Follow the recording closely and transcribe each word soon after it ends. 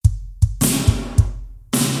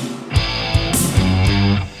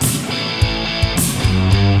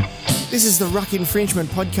This is the Ruck Infringement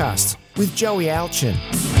Podcast with Joey Alchin.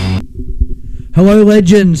 Hello,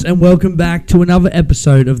 legends, and welcome back to another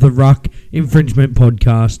episode of the Ruck Infringement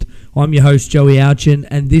Podcast. I'm your host, Joey Alchin,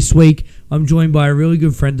 and this week I'm joined by a really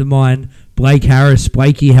good friend of mine, Blake Harris.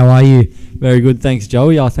 Blakey, how are you? Very good, thanks,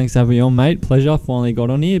 Joey. Thanks for having me on, mate. Pleasure. Finally got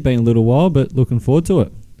on here. Been a little while, but looking forward to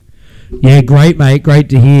it. Yeah, great, mate. Great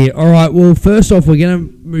to hear. All right, well, first off, we're going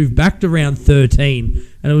to move back to round 13,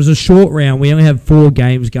 and it was a short round. We only have 4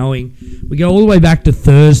 games going. We go all the way back to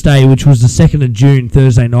Thursday, which was the 2nd of June,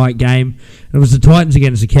 Thursday night game. And it was the Titans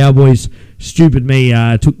against the Cowboys. Stupid me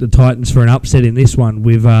took the Titans for an upset in this one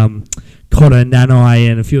with Cotter,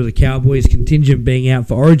 Nanai, and a few of the Cowboys contingent being out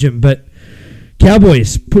for Origin. But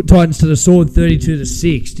Cowboys put Titans to the sword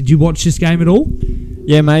 32-6. Did you watch this game at all?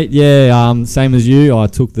 Yeah, mate. Yeah, same as you. I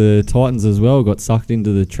took the Titans as well. Got sucked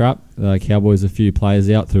into the trap. Cowboys a few players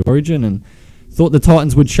out through Origin and thought the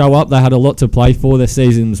Titans would show up. They had a lot to play for. Their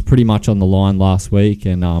season was pretty much on the line last week,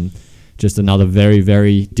 and just another very,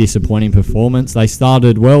 very disappointing performance. They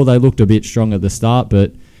started well. They looked a bit strong at the start,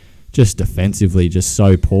 but just defensively, just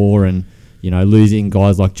so poor. And losing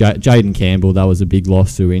guys like Jaden Campbell, that was a big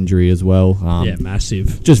loss through injury as well. Yeah,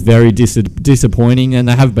 massive. Just very disappointing, and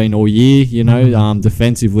they have been all year.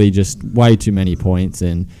 Defensively, just way too many points,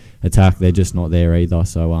 and attack, they're just not there either.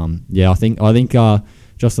 So I think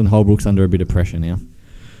Justin Holbrook's under a bit of pressure now.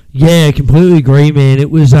 Yeah, completely agree, man.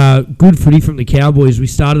 It was good footy from the Cowboys. We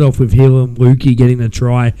started off with Hill and Lukey getting the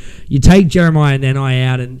try. You take Jeremiah Nanai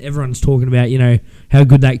out, and everyone's talking about, how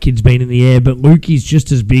good that kid's been in the air. But Lukey's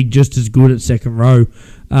just as big, just as good at second row.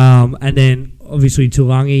 And then, obviously,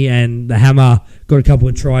 Tulangi and the Hammer got a couple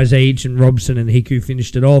of tries each, and Robson and Hiku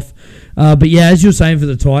finished it off. But, yeah, as you're saying for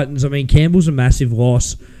the Titans, I mean, Campbell's a massive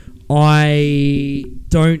loss. I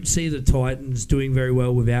don't see the Titans doing very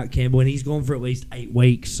well without Campbell, and he's gone for at least 8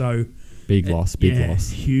 weeks. So big loss.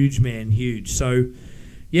 Huge, man, huge. So,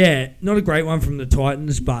 yeah, not a great one from the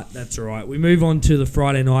Titans, but that's all right. We move on to the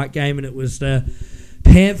Friday night game, and it was the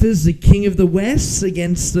Panthers, the King of the West,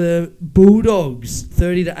 against the Bulldogs,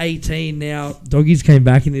 30-18. Now, Doggies came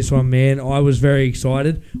back in this one, man. I was very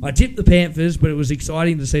excited. I tipped the Panthers, but it was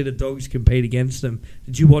exciting to see the Dogs compete against them.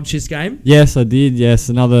 Did you watch this game? Yes, I did. Yes,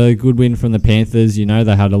 another good win from the Panthers. They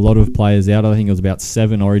had a lot of players out. I think it was about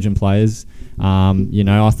 7 Origin players.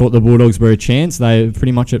 I thought the Bulldogs were a chance. They were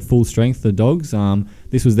pretty much at full strength, the Dogs.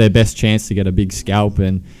 This was their best chance to get a big scalp,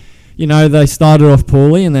 and they started off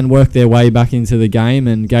poorly and then worked their way back into the game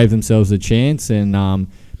and gave themselves a chance. And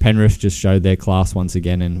Penrith just showed their class once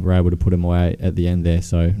again and were able to put them away at the end there.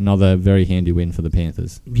 So another very handy win for the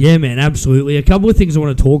Panthers. Yeah, man, absolutely. A couple of things I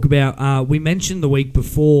want to talk about. We mentioned the week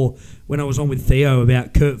before when I was on with Theo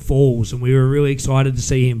about Kurt Falls, and we were really excited to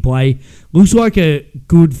see him play. Looks like a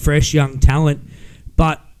good, fresh, young talent.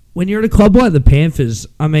 But when you're at a club like the Panthers,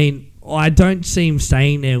 I mean, I don't see him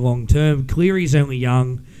staying there long term. Cleary's only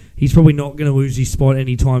young. He's probably not going to lose his spot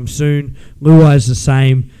anytime soon. Luai's the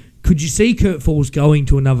same. Could you see Kurt Falls going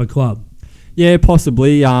to another club? Yeah,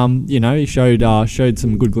 possibly. He showed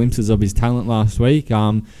some good glimpses of his talent last week.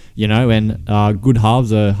 And good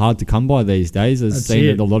halves are hard to come by these days. As seen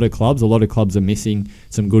at a lot of clubs. A lot of clubs are missing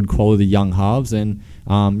some good quality young halves, and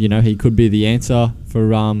he could be the answer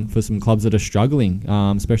for some clubs that are struggling,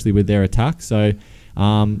 especially with their attack. So.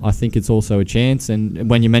 I think it's also a chance, and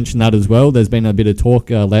when you mention that as well, there's been a bit of talk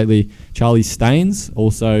lately. Charlie Staines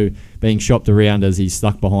also being shopped around as he's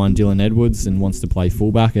stuck behind Dylan Edwards and wants to play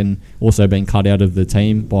fullback, and also being cut out of the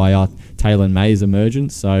team by Taylor May's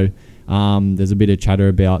emergence. So there's a bit of chatter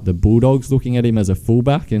about the Bulldogs looking at him as a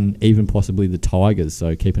fullback, and even possibly the Tigers.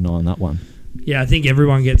 So keep an eye on that one. Yeah, I think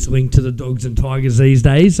everyone gets linked to the Dogs and Tigers these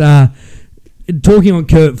days. Talking on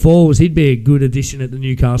Kurt Falls, he'd be a good addition at the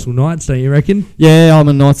Newcastle Knights, don't you reckon? Yeah, I'm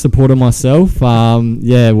a Knights supporter myself.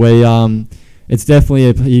 It's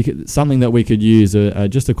definitely something that we could use,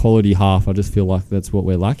 just a quality half. I just feel like that's what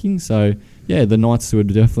we're lacking. So, yeah, the Knights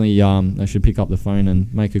would definitely, they should pick up the phone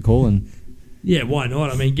and make a call. And yeah, why not?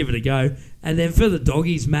 I mean, give it a go. And then for the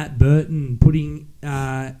Doggies, Matt Burton putting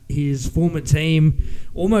his former team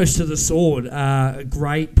almost to the sword. A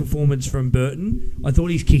great performance from Burton. I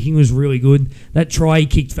thought his kicking was really good. That try he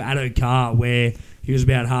kicked for Addo Carr, where he was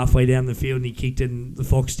about halfway down the field and he kicked it and the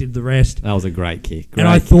Fox did the rest. That was a great kick.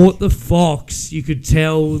 I thought the Fox, you could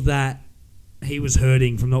tell that he was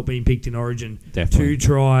hurting from not being picked in Origin. Definitely. 2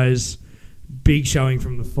 tries, big showing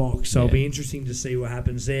from the Fox. So it'll be interesting to see what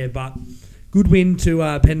happens there. But good win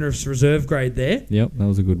to Penrith's reserve grade there. Yep, that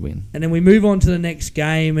was a good win. And then we move on to the next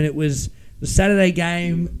game, and it was the Saturday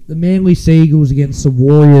game, the Manly Seagulls against the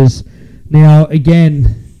Warriors. Now,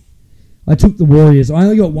 again, I took the Warriors. I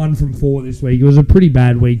only got 1 from 4 this week. It was a pretty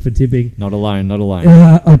bad week for tipping. Not alone.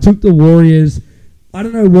 I took the Warriors. I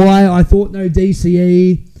don't know why. I thought no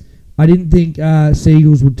DCE. I didn't think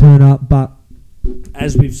Seagulls would turn up, but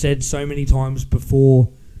as we've said so many times before,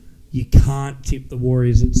 you can't tip the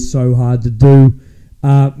Warriors. It's so hard to do.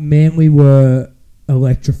 Manly were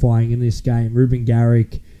electrifying in this game. Ruben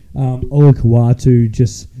Garrick, Ola Kawatu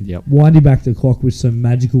just winding back the clock with some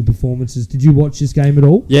magical performances. Did you watch this game at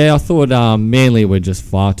all? Yeah, I thought Manly were just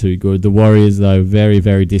far too good. The Warriors, though, very,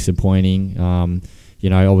 very disappointing.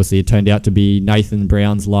 Obviously it turned out to be Nathan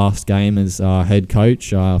Brown's last game as head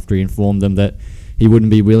coach after he informed them that he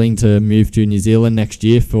wouldn't be willing to move to New Zealand next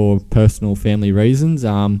year for personal family reasons.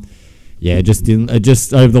 It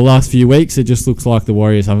just over the last few weeks, it just looks like the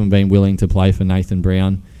Warriors haven't been willing to play for Nathan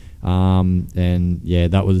Brown.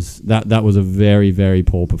 That was a very, very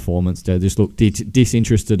poor performance. They just looked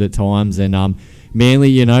disinterested at times. And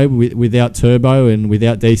Manly, without Turbo and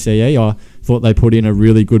without DCE, I thought they put in a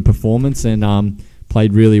really good performance and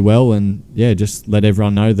played really well. And just let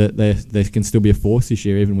everyone know that there can still be a force this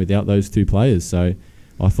year even without those two players. So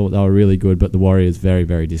I thought they were really good, but the Warriors very,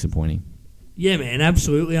 very disappointing. Yeah, man,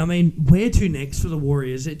 absolutely. I mean, where to next for the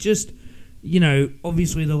Warriors? It just,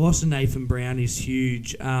 obviously the loss of Nathan Brown is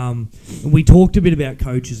huge. And we talked a bit about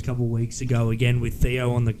coaches a couple of weeks ago, again with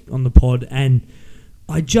Theo on the pod, and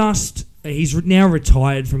he's now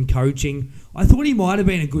retired from coaching. I thought he might have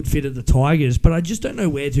been a good fit at the Tigers, but I just don't know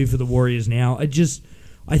where to for the Warriors now. I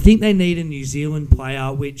think they need a New Zealand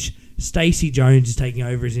player, which Stacey Jones is taking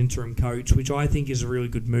over as interim coach, which I think is a really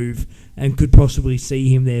good move and could possibly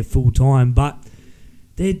see him there full time. But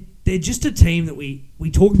they're just a team that we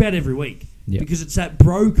talk about every week because it's that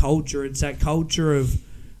bro culture. It's that culture of,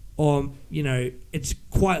 it's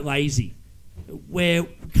quite lazy. We're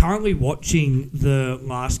currently watching the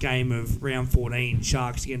last game of round 14,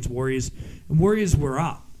 Sharks against Warriors, and Warriors were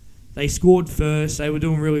up. They scored first. They were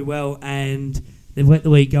doing really well, and they've let the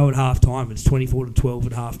lead go at half-time. It's 24-12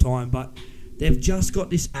 at half-time, but they've just got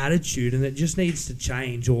this attitude, and it just needs to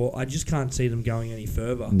change, or I just can't see them going any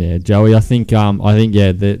further. Yeah, Joey, I think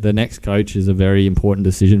the next coach is a very important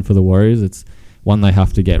decision for the Warriors. It's one they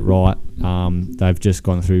have to get right. They've just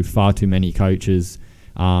gone through far too many coaches.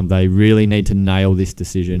 They really need to nail this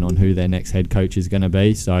decision on who their next head coach is going to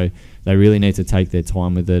be. So they really need to take their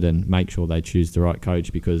time with it and make sure they choose the right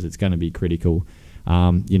coach because it's going to be critical.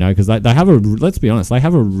 Because they have let's be honest, they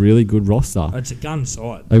have a really good roster. It's a gun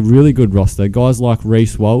side. A really good roster. Guys like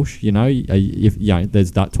Reece Walsh,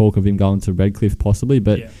 there's that talk of him going to Redcliffe possibly,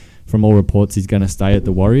 but from all reports, he's going to stay at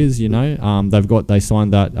the Warriors. They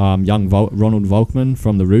signed that young Ronald Volkman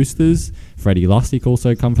from the Roosters. Freddie Lustick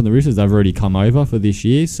also come from the Roosters. They've already come over for this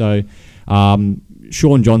year. So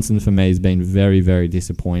Sean Johnson for me has been very, very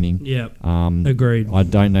disappointing. Yeah, agreed. I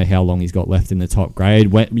don't know how long he's got left in the top grade.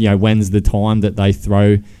 When's the time that they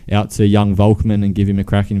throw out to young Volkman and give him a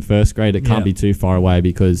crack in first grade? It can't be too far away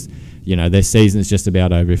because their season's just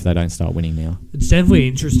about over if they don't start winning now. It's definitely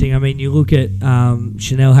interesting. I mean, you look at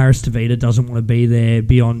Chanel Harris-Tavita doesn't want to be there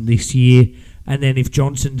beyond this year. And then if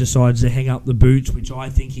Johnson decides to hang up the boots, which I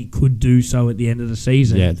think he could do so at the end of the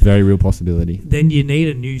season. Yeah, it's a very real possibility. Then you need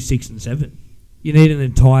a new 6 and 7. You need an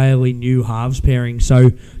entirely new halves pairing.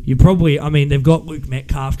 So you probably, they've got Luke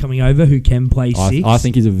Metcalf coming over who can play 6. I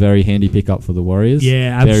think he's a very handy pickup for the Warriors.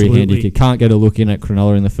 Yeah, absolutely. Very handy. You can't get a look in at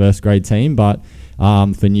Cronulla in the first grade team, but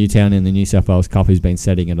for Newtown in the New South Wales Cup, he's been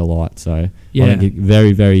setting it alight. So I think he's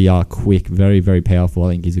very, very quick, very, very powerful.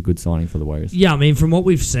 I think he's a good signing for the Warriors. Yeah, from what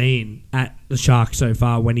we've seen at the Sharks so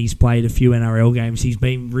far, when he's played a few NRL games, he's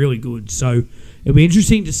been really good. So it'll be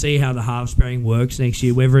interesting to see how the halves pairing works next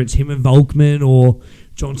year, whether it's him and Volkman or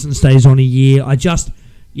Johnson stays on a year.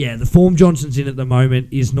 The form Johnson's in at the moment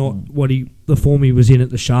is not the form he was in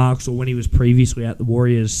at the Sharks or when he was previously at the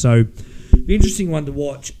Warriors. So it'll be an interesting one to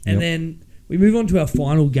watch. And then we move on to our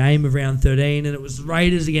final game of round 13, and it was the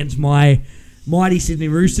Raiders against my mighty Sydney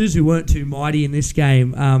Roosters, who weren't too mighty in this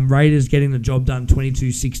game. Raiders getting the job done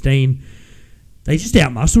 22-16. They just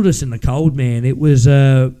outmuscled us in the cold, man. It was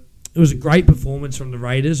a great performance from the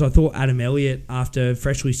Raiders. I thought Adam Elliott, after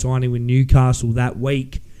freshly signing with Newcastle that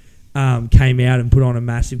week, came out and put on a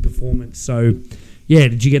massive performance. So,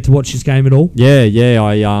 did you get to watch this game at all? Yeah.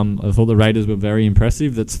 I thought the Raiders were very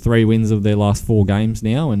impressive. That's 3 wins of their last 4 games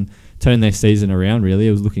now and turned their season around, really.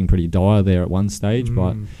 It was looking pretty dire there at one stage,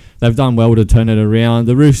 but they've done well to turn it around.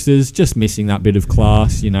 The Roosters just missing that bit of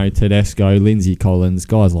class, Tedesco, Lindsay Collins,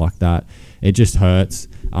 guys like that. It just hurts.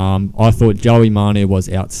 I thought Joey Manu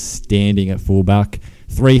was outstanding at fullback.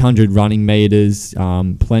 300 running metres,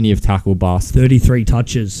 plenty of tackle busts. 33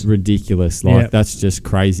 touches. Ridiculous. That's just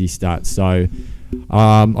crazy stats. So,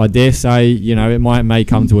 I dare say, it may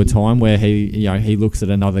come to a time where he looks at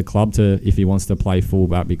another club if he wants to play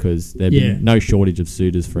fullback, because there'd be no shortage of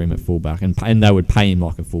suitors for him at fullback, and they would pay him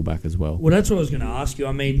like a fullback as well. Well, that's what I was going to ask you.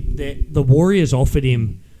 I mean, the Warriors offered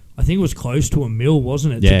him, I think it was close to $1 million,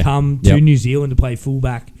 wasn't it, to come to New Zealand to play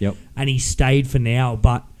fullback, and he stayed for now.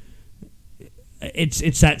 But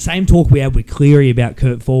it's that same talk we had with Cleary about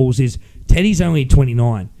Kurt Falls. Is Teddy's only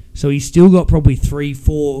 29, so he's still got probably 3,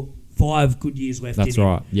 4, 5 good years left. That's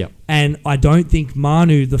right. Yep. And I don't think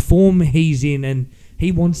Manu, the form he's in, and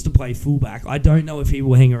he wants to play fullback, I don't know if he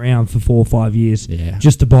will hang around for 4 or 5 years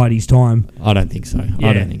just to bide his time. I don't think so. Yeah.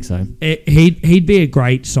 I don't think so. He'd be a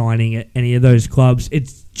great signing at any of those clubs.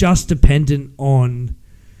 It's just dependent on,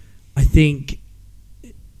 I think,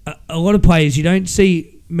 a lot of players. You don't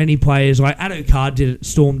see many players like Addo Carr did it,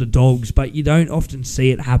 storm the Dogs, but you don't often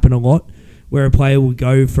see it happen a lot, where a player will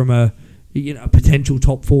go from a potential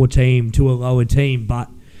top 4 team to a lower team. But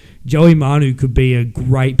Joey Manu could be a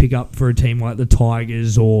great pickup for a team like the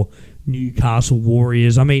Tigers or Newcastle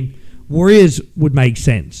Warriors. I mean, Warriors would make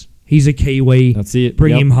sense. He's a Kiwi. That's it.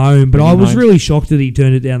 Bring him home. But I was really shocked that he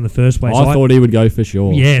turned it down in the first place. I thought he would go for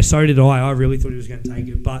sure. Yeah, so did I. I really thought he was going to take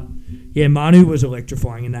it. But yeah, Manu was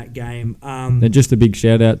electrifying in that game. And just a big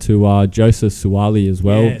shout out to Joseph Suwali as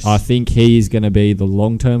well. Yes. I think he's going to be the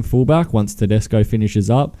long-term fullback once Tedesco finishes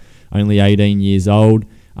up. Only 18 years old.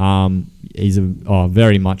 He's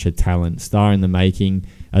very much a talent, star in the making.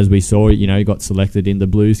 As we saw, he got selected in the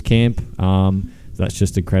Blues camp. So that's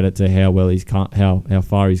just a credit to how well how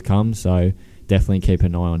far he's come. So definitely keep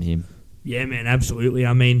an eye on him. Yeah, man, absolutely.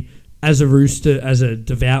 I mean, as a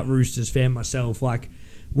devout Roosters fan myself, like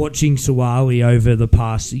watching Suwali over the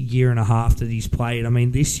past year and a half that he's played. I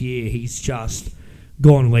mean, this year he's just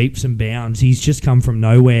gone leaps and bounds. He's just come from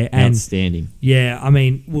nowhere. And outstanding. Yeah, I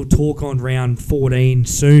mean, we'll talk on round 14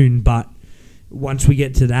 soon, but once we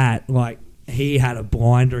get to that, like, he had a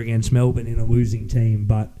blinder against Melbourne in a losing team.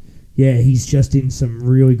 But yeah, he's just in some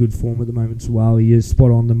really good form at the moment. Suwali is spot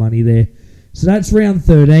on the money there. So that's round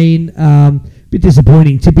 13. Bit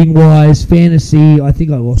disappointing tipping wise. Fantasy, I think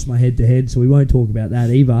I lost my head to head, so we won't talk about that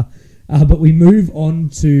either. But we move on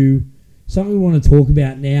to something we want to talk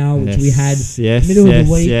about now, which we had middle of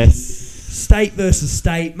the week. Yes. State versus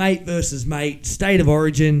state, mate versus mate, state of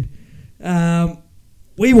origin.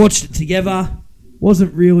 We watched it together.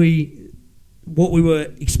 Wasn't really what we were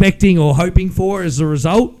expecting or hoping for as a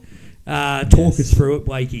result. Talk us through it,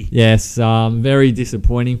 Blakey. Yes, very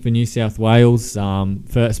disappointing for New South Wales,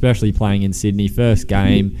 especially playing in Sydney. First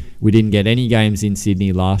game, we didn't get any games in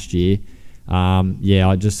Sydney last year.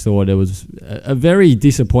 I just thought it was a very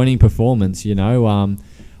disappointing performance,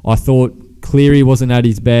 I thought Cleary wasn't at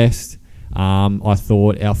his best. I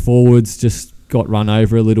thought our forwards just got run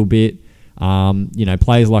over a little bit.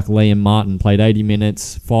 Players like Liam Martin played 80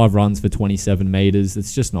 minutes, 5 runs for 27 metres.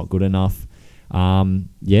 It's just not good enough.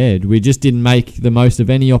 We just didn't make the most of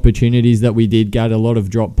any opportunities that we did, got a lot of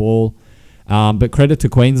drop ball. But credit to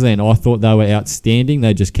Queensland, I thought they were outstanding.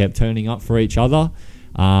 They just kept turning up for each other.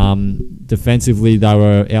 Defensively, they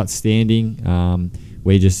were outstanding.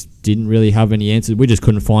 We just didn't really have any answers. We just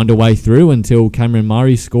couldn't find a way through until Cameron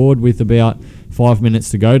Murray scored with about 5 minutes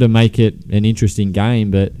to go to make it an interesting game.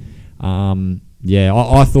 But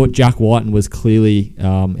I thought Jack Whiten was clearly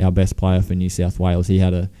our best player for New South Wales. He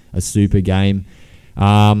had a super game.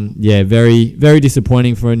 Very, very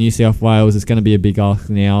disappointing for New South Wales. It's going to be a big ask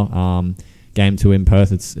now. Game 2 in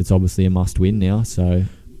Perth, it's obviously a must-win now. So.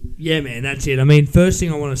 Yeah, man, that's it. I mean, first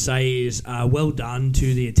thing I want to say is well done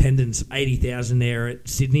to the attendance of 80,000 there at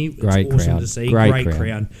Sydney. It's Great awesome crowd. to see. Great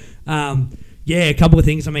crowd. A couple of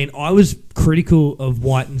things. I mean, I was critical of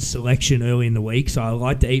Whiten's selection early in the week, so I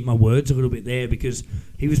like to eat my words a little bit there because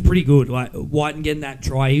he was pretty good. Like, Whiten getting that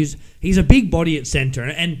try, he's a big body at centre,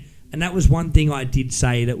 and that was one thing I did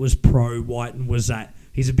say that was pro Whiten, was that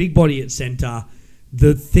he's a big body at centre.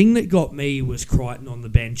 The thing that got me was Crichton on the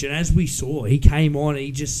bench, and as we saw, he came on and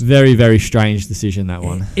he just... Very, very strange decision, that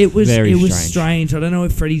one. It was strange. I don't know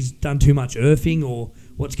if Freddie's done too much earthing or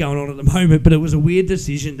what's going on at the moment, but it was a weird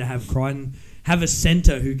decision to have Crichton have a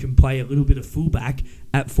centre who can play a little bit of fullback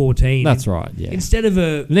at 14. That's right, yeah. Instead of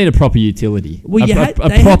We need a proper utility. Well, a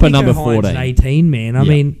proper number 14. At 18, man. I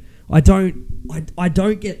mean, I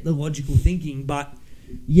don't get the logical thinking, but...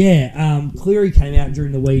 Yeah, Cleary came out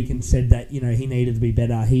during the week and said that, he needed to be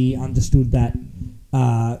better. He understood that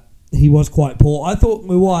he was quite poor. I thought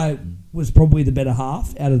Luai was probably the better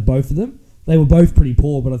half out of both of them. They were both pretty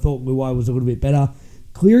poor, but I thought Luai was a little bit better.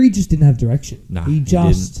 Cleary just didn't have direction. No, he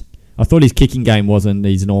just... I thought his kicking game wasn't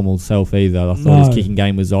his normal self either. I thought his kicking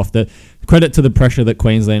game was off. The credit to the pressure that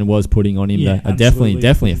Queensland was putting on him. That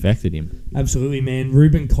definitely affected him. Absolutely, man.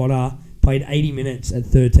 Ruben Cotter played 80 minutes at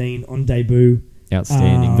 13 on debut.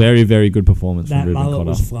 Outstanding. Very, very good performance from Ruben Cotter. That mullet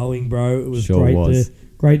was flowing, bro. It was sure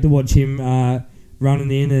great to watch him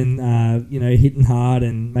running in and hitting hard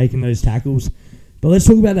and making those tackles. But let's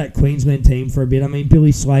talk about that Queensland team for a bit. I mean,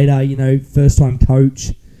 Billy Slater, first-time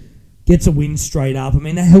coach, gets a win straight up. I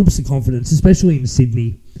mean, that helps the confidence, especially in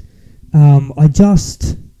Sydney. Look,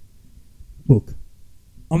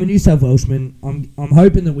 I'm a New South Welshman. I'm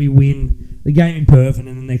hoping that we win the game in Perth and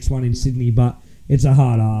then the next one in Sydney, but it's a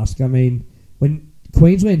hard ask. I mean, when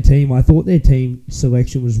Queensland team, I thought their team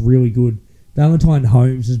selection was really good. Valentine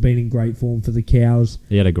Holmes has been in great form for the Cows.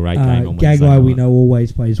 He had a great game on Wednesday Gagai, we know,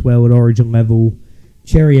 always plays well at origin level.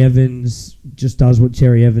 Cherry Evans just does what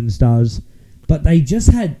Cherry Evans does. But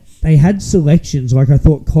they had selections, like I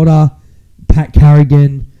thought Cotter, Pat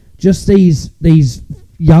Carrigan, just these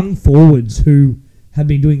young forwards who have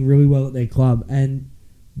been doing really well at their club, and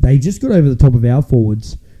they just got over the top of our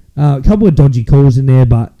forwards. A couple of dodgy calls in there,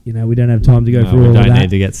 but we don't have time to go through all of that. We don't need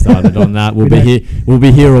to get started on that. We'll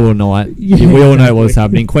be here all night. Yeah, we all know what's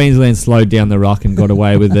happening. Queensland slowed down the ruck and got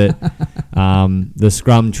away with it. The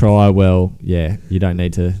scrum try, you don't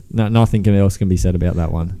need to. Nothing else can be said about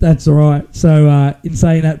that one. That's all right. So in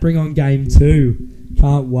saying that, bring on game 2.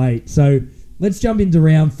 Can't wait. So let's jump into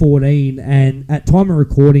round 14, and at time of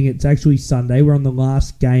recording, it's actually Sunday. We're on the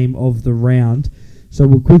last game of the round, so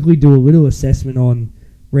we'll quickly do a little assessment on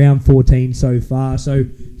round 14 so far. So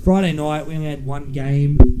Friday night, we only had one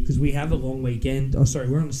game because we have a long weekend.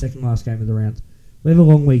 We're on the second last game of the round. We have a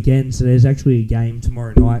long weekend, so there's actually a game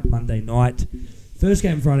tomorrow night, Monday night. First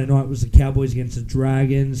game Friday night was the Cowboys against the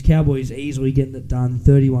Dragons. Cowboys easily getting it done,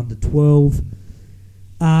 31-12.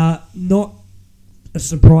 Not a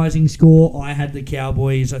surprising score. I had the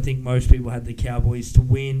Cowboys. I think most people had the Cowboys to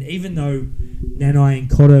win, even though Nanai and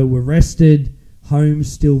Cotto were rested.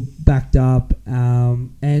 Holmes still backed up,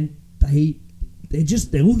 and they're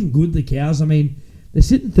looking good, the Cows. I mean, they're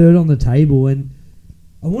sitting third on the table, and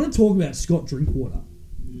I want to talk about Scott Drinkwater.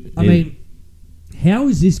 I mean, how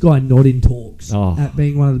is this guy not in talks at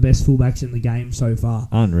being one of the best fullbacks in the game so far?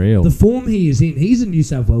 Unreal. The form he is in, he's a New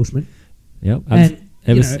South Welshman. Yep.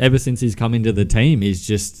 Ever since he's come into the team, he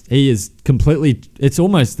is completely. It's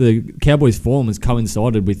almost the Cowboys' form has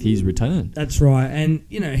coincided with his return. That's right, and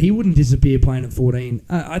he wouldn't disappear playing at 14.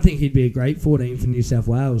 I think he'd be a great 14 for New South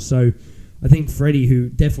Wales. So I think Freddie, who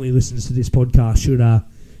definitely listens to this podcast, should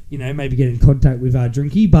maybe get in contact with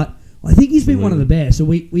Drinky. But I think he's been one of the best. So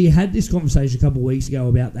we had this conversation a couple of weeks ago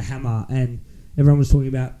about the hammer, and everyone was talking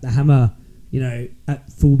about the hammer,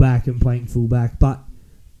 at fullback and playing fullback, but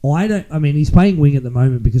he's playing wing at the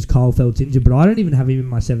moment because Kyle Feldt's injured, but I don't even have him in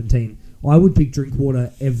my 17. I would pick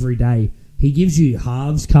Drinkwater every day. He gives you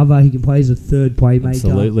halves cover. He can play as a third playmaker.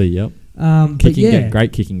 Absolutely, yep.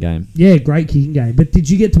 Great kicking game. Yeah, great kicking game. But did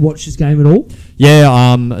you get to watch this game at all?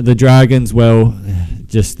 Yeah, the Dragons,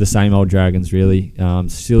 just the same old Dragons, really.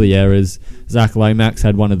 Silly errors. Zach Lomax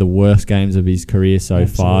had one of the worst games of his career so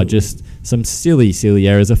far. Just some silly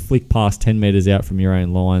errors. A flick past 10 metres out from your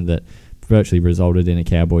own line that virtually resulted in a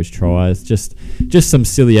Cowboys try. It's just some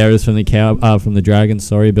silly errors from the Dragons,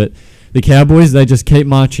 but the Cowboys, they just keep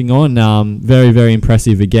marching on. Very, very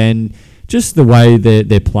impressive again. Just the way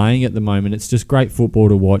they're playing at the moment, it's just great football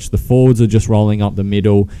to watch. The forwards are just rolling up the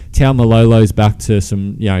middle. Tao Malolo's back to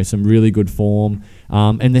some really good form,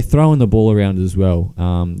 and they're throwing the ball around as well.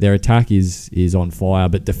 Their attack is on fire,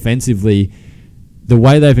 but defensively, the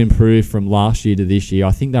way they've improved from last year to this year,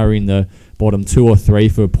 I think they were in the bottom 2 or 3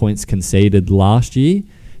 for points conceded last year.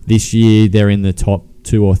 This year, they're in the top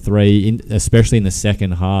 2 or 3, especially in the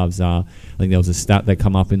second halves. I think there was a stat that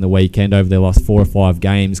come up in the weekend over their last 4 or 5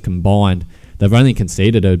 games combined. They've only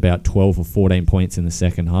conceded about 12 or 14 points in the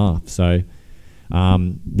second half. So,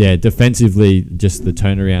 defensively, just the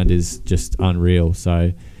turnaround is just unreal.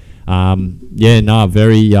 So,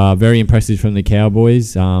 very impressive from the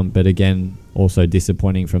Cowboys. But again, also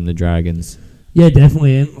disappointing from the Dragons. Yeah,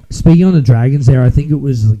 definitely. And speaking on the Dragons there, I think it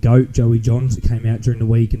was the GOAT, Joey Johns, that came out during the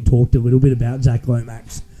week and talked a little bit about Zach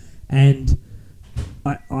Lomax. And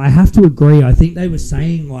I have to agree. I think they were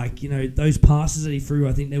saying, those passes that he threw,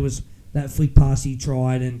 I think there was that flick pass he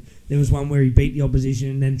tried, and there was one where he beat the opposition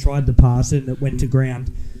and then tried to pass it and it went to ground.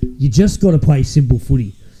 You just got to play simple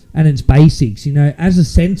footy. And it's basics. As a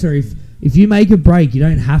centre, if you make a break, you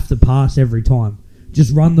don't have to pass every time.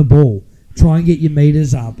 Just run the ball. Try and get your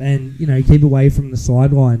meters up and, keep away from the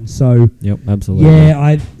sideline. So, yep, absolutely.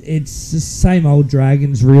 Yeah, it's the same old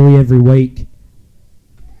Dragons really every week.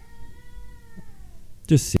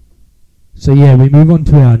 Just So, yeah, we move on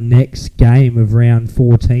to our next game of round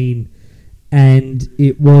 14. And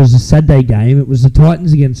it was a Saturday game. It was the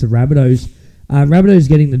Titans against the Rabbitohs. Rabbitohs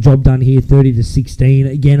getting the job done here,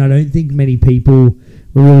 30-16. Again, I don't think many people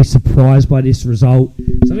were really surprised by this result.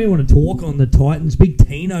 Some people want to talk on the Titans. Big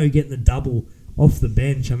Tino getting the double off the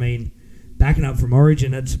bench. I mean, backing up from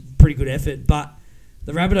Origin, that's a pretty good effort. But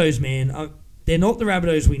the Rabbitohs, man, they're not the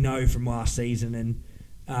Rabbitohs we know from last season. And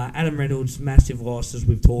Adam Reynolds, massive loss, as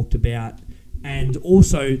we've talked about. And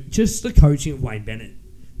also just the coaching of Wayne Bennett.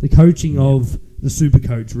 The coaching of the super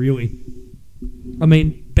coach, really. I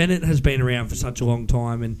mean, Bennett has been around for such a long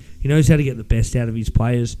time and he knows how to get the best out of his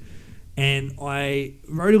players. And I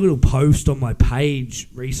wrote a little post on my page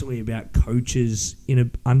recently about coaches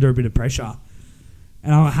under a bit of pressure.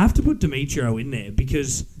 And I have to put Demetrio in there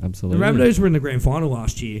because Absolutely. The Rabbitohs were in the grand final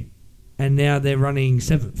last year and now they're running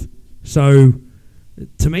 7th. So,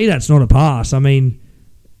 to me, that's not a pass. I mean,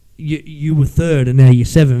 you were 3rd and now you're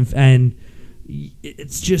 7th, and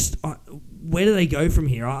it's just, where do they go from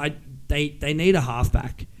here? They need a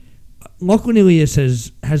halfback. Lachlan Ilias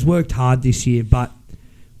has worked hard this year, but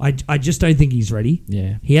I just don't think he's ready.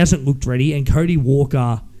 Yeah. He hasn't looked ready, and Cody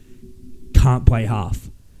Walker can't play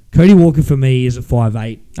half. Cody Walker, for me, is a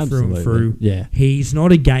 5'8", through and through. Yeah. He's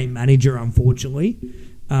not a game manager, unfortunately.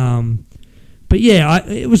 But yeah,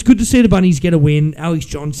 it was good to see the Bunnies get a win. Alex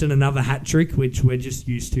Johnson, another hat trick, which we're just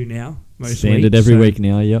used to now. Standard every week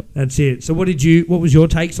now. Yep. That's it. So what was your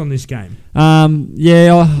takes on this game? I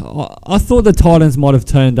thought the Titans might have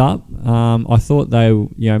turned up. I thought they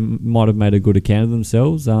might have made a good account of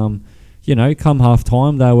themselves. Come half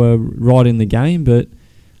time they were right in the game, but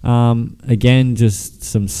again, just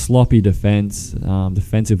some sloppy defense.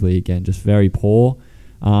 Defensively, again, just very poor.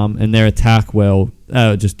 And their attack,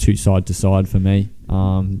 just too side to side for me.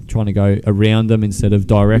 Trying to go around them instead of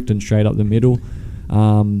direct and straight up the middle.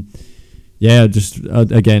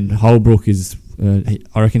 Again, Holbrook is.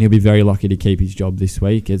 I reckon he'll be very lucky to keep his job this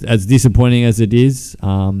week. As disappointing as it is,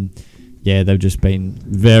 they've just been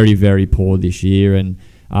very, very poor this year. And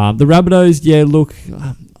the Rabbitohs, look,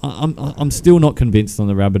 I'm still not convinced on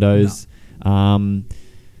the Rabbitohs. No.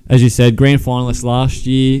 As you said, grand finalists last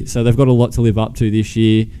year, so they've got a lot to live up to this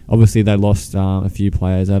year. Obviously, they lost a few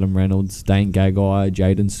players: Adam Reynolds, Dane Gagai,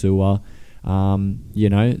 Jaden Sewer,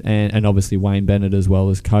 and obviously Wayne Bennett as well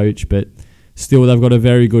as coach. But still, they've got a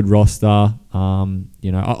very good roster.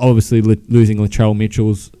 Obviously losing Latrell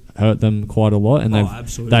Mitchell's hurt them quite a lot, and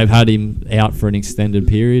they've had him out for an extended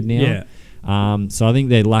period now. Yeah. So I think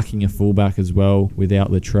they're lacking a fullback as well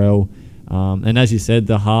without Latrell. And as you said,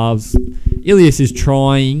 the halves, Ilias is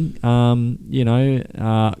trying.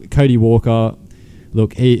 Cody Walker,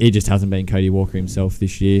 look, he just hasn't been Cody Walker himself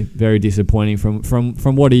this year. Very disappointing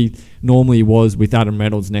from what he normally was with Adam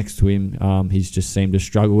Reynolds next to him. He's just seemed to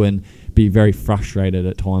struggle and be very frustrated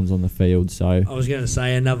at times on the field. So I was going to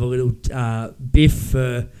say another little biff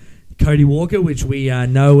for Cody Walker, which we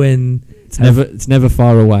know and it's never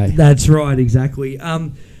far away. That's right, exactly.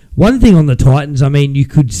 One thing on the Titans, I mean, you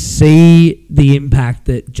could see the impact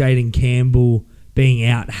that Jaden Campbell being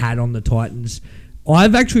out had on the Titans.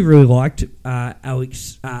 I've actually really liked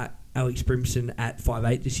Alex Brimson at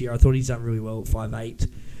 5'8" this year. I thought he's done really well at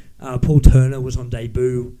 5'8". Paul Turner was on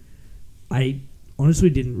debut. I honestly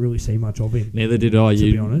didn't really see much of him. Neither did I. To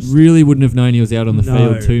be honest, really wouldn't have known he was out on the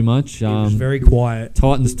field too much. He was very quiet.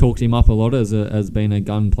 Titans talked him up a lot as being a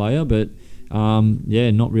gun player, but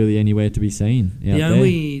not really anywhere to be seen. The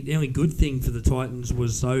only good thing for the Titans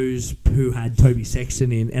was those who had Toby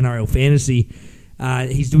Sexton in NRL Fantasy.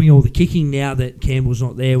 He's doing all the kicking now that Campbell's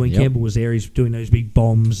not there. When Campbell was there, he's doing those big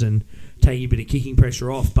bombs and taking a bit of kicking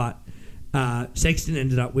pressure off. But Sexton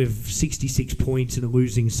ended up with 66 points in a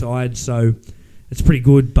losing side, so it's pretty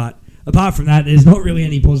good. But apart from that, there's not really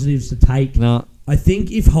any positives to take. No. I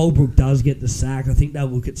think if Holbrook does get the sack, I think they'll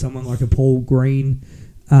look at someone like a Paul Green,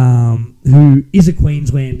 who is a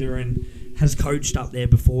Queenslander and has coached up there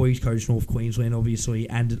before. He's coached North Queensland, obviously,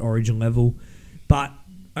 and at Origin level. But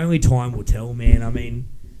only time will tell, man. I mean,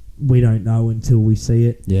 we don't know until we see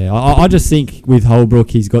it. Yeah, I just think with Holbrook,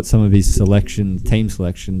 he's got some of his team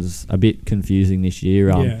selections a bit confusing this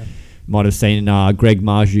year. Might have seen Greg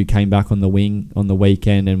Marju came back on the wing on the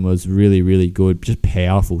weekend and was really, really good. Just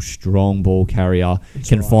powerful, strong ball carrier.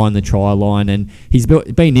 Find the try line. And he's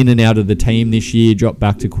been in and out of the team this year, dropped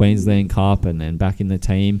back to Queensland Cup and then back in the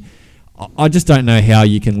team. I just don't know how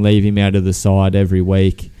you can leave him out of the side every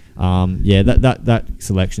week. That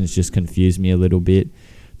selection's just confused me a little bit.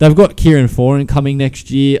 They've got Kieran Foran coming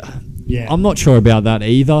next year. Yeah, I'm not sure about that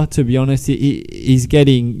either, to be honest. He's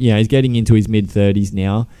getting into his mid-30s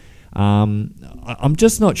now. I'm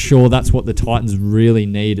just not sure that's what the Titans really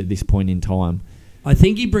need at this point in time. I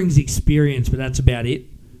think he brings experience, but that's about it.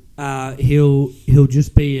 He'll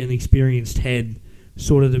just be an experienced head,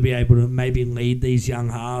 sort of to be able to maybe lead these young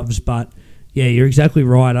halves. But yeah, you're exactly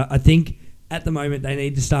right. I think at the moment they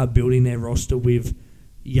need to start building their roster with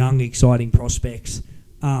young, exciting prospects.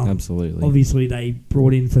 Absolutely. Obviously, they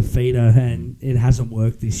brought in Fafita, and it hasn't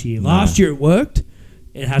worked this year. No. Last year it worked.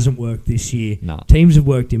 It hasn't worked this year. No. Teams have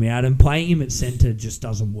worked him out, and playing him at centre just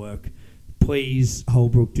doesn't work. Please,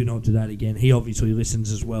 Holbrook, do not do that again. He obviously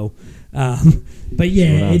listens as well. But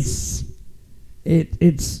yeah,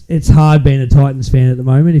 it's hard being a Titans fan at the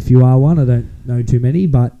moment. If you are one, I don't know too many,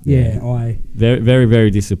 but I very, very,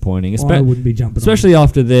 very disappointing. I wouldn't be jumping, especially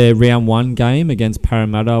after their round 1 game against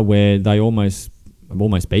Parramatta, where they almost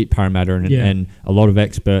beat Parramatta, and a lot of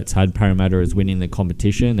experts had Parramatta as winning the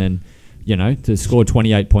competition, and to score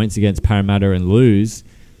 28 points against Parramatta and lose,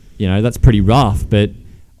 that's pretty rough. But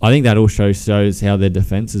I think that also shows how their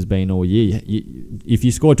defence has been all year. If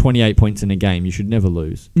you score 28 points in a game, you should never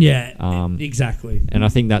lose. Yeah, exactly. And I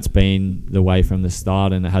think that's been the way from the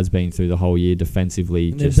start, and it has been through the whole year defensively.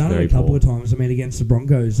 And they've done it a couple of times. I mean, against the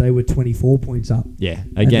Broncos, they were 24 points up. Yeah,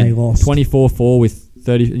 again, they lost 24-4 with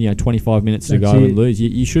 25 minutes to go and lose.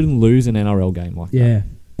 You shouldn't lose an NRL game like that. Yeah,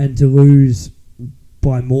 and to lose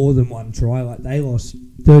by more than one try, like they lost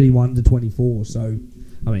 31-24. So,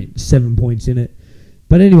 I mean, 7 points in it.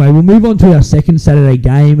 But anyway, we'll move on to our second Saturday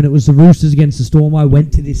game, and it was the Roosters against the Storm. I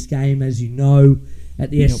went to this game, as you know, at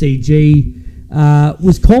the SCG.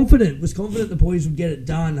 Was confident the boys would get it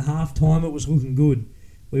done. Half-time, it was looking good.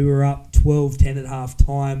 We were up 12-10 at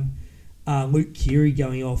half-time. Luke Keary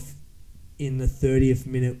going off in the 30th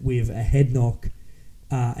minute with a head knock,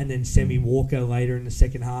 and then Semi Walker later in the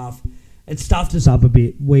second half. It stuffed us up a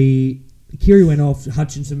bit. Keary went off,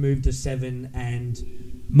 Hutchinson moved to 7, and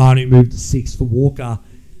Manu moved to 6 for Walker.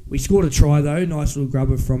 We scored a try though, nice little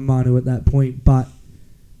grubber from Manu at that point, but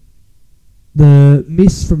the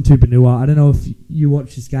miss from Tupanua, I don't know if you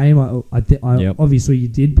watched this game, obviously you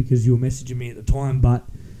did because you were messaging me at the time, but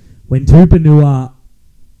when Tupanua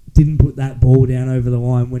didn't put that ball down over the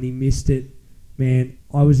line, when he missed it, man,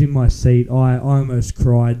 I was in my seat. I almost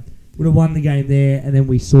cried. Would have won the game there, and then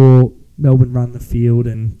we saw Melbourne run the field,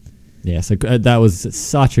 and yeah, so that was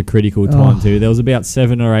such a critical time too. There was about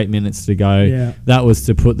 7 or 8 minutes to go. Yeah. That was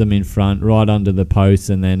to put them in front, right under the post,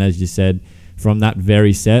 and then, as you said, from that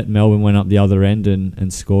very set, Melbourne went up the other end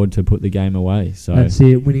and scored to put the game away. So that's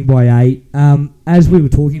it, winning by 8. As we were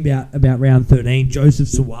talking about round 13, Joseph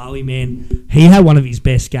Suwali, man, he had one of his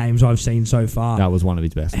best games I've seen so far. That was one of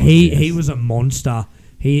his best. He was a monster.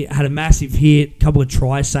 He had a massive hit, couple of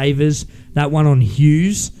try savers. That one on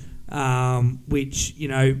Hughes, which,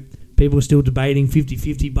 people are still debating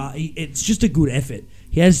 50-50, but it's just a good effort.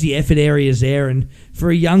 He has the effort areas there, and for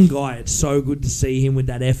a young guy, it's so good to see him with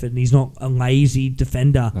that effort, and he's not a lazy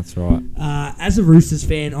defender. That's right. As a Roosters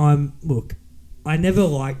fan, I never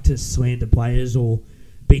like to slander players or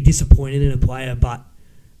be disappointed in a player, but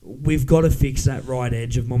we've got to fix that right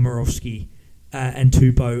edge of Momirovski and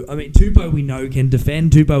Tupou. I mean, Tupou we know can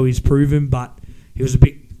defend. Tupou is proven, but he was a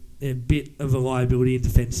bit of a liability in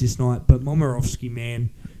defence this night. But Momirovski, man,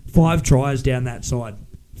 5 tries down that side.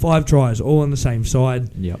 5 tries, all on the same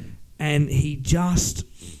side. Yep. And he just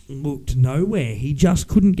looked nowhere. He just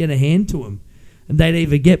couldn't get a hand to him. And they'd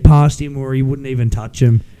either get past him or he wouldn't even touch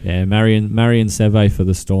him. Yeah, Marion Seve for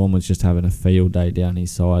the Storm was just having a field day down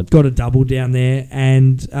his side. Got a double down there.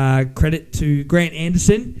 And credit to Grant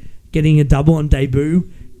Anderson getting a double on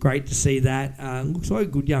debut. Great to see that. Looks like a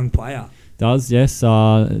good young player. Does, yes.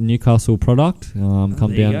 Newcastle product.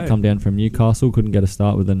 Come down from Newcastle. Couldn't get a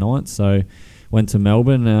start with the Knights, so went to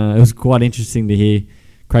Melbourne. It was quite interesting to hear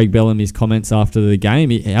Craig Bellamy's comments after the game.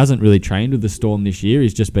 He hasn't really trained with the Storm this year.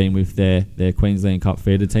 He's just been with their Queensland Cup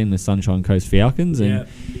feeder team, the Sunshine Coast Falcons, and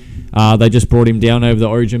they just brought him down over the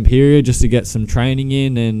Origin period just to get some training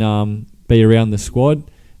in and be around the squad.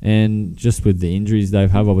 And just with the injuries they've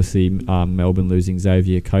had, obviously Melbourne losing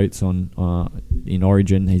Xavier Coates in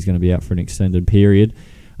Origin, he's going to be out for an extended period.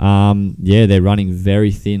 They're running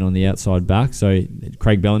very thin on the outside back. So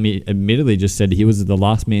Craig Bellamy admittedly just said he was the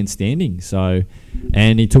last man standing. So,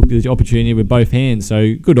 and he took the opportunity with both hands.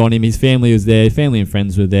 So good on him. His family was there. Family and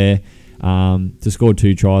friends were there. To score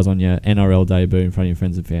 2 tries on your NRL debut in front of your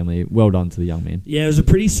friends and family. Well done to the young man. Yeah, it was a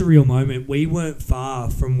pretty surreal moment. We weren't far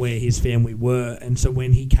from where his family were, and so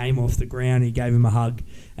when he came off the ground, he gave him a hug.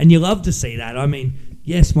 And you love to see that. I mean,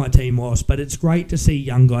 yes, my team lost, but it's great to see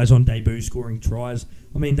young guys on debut scoring tries.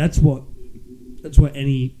 I mean, that's what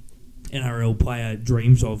any NRL player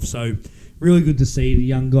dreams of. So really good to see the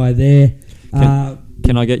young guy there.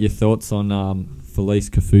 Can I get your thoughts on Felice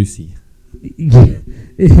Kafusi?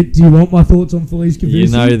 Do you want my thoughts on Felice Kafusi? You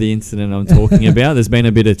know the incident I'm talking about. There's been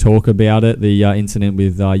a bit of talk about it. The incident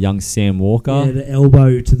with young Sam Walker. Yeah, the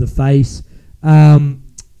elbow to the face.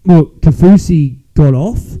 Look, Kafusi got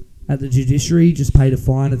off at the judiciary, just paid a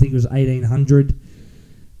fine. I think it was $1,800.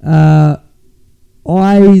 I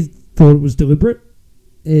thought it was deliberate.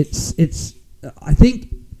 I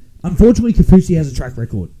think, unfortunately, Kafusi has a track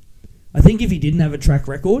record. I think if he didn't have a track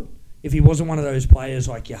record, if he wasn't one of those players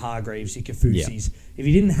like your Hargreaves, your Kafusis, if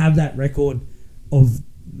he didn't have that record of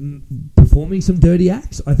performing some dirty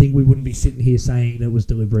acts, I think we wouldn't be sitting here saying it was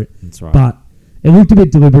deliberate. That's right. But it looked a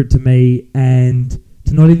bit deliberate to me, and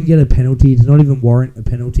to not even get a penalty, to not even warrant a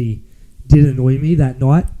penalty, did annoy me that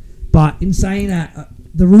night. But in saying that,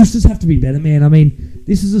 the Roosters have to be better, man. I mean,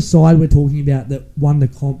 this is a side we're talking about that won the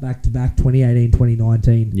comp back-to-back 2018,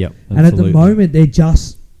 2019. Yep, and at the moment,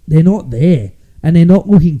 they're not there. And they're not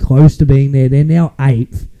looking close to being there. They're now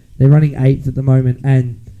 8th. They're running 8th at the moment.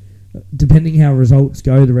 And depending how results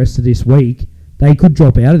go the rest of this week, they could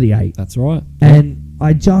drop out of the 8. That's right. And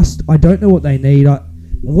I don't know what they need. A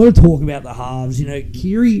lot of talk about the halves. You know,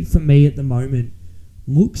 Keary, for me at the moment,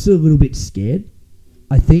 looks a little bit scared.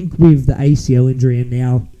 I think with the ACL injury and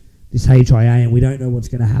now this HIA, and we don't know what's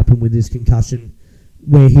going to happen with this concussion,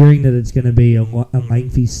 we're hearing that it's going to be a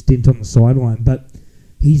lengthy stint on the sideline. But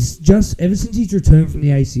he's just, ever since he's returned from the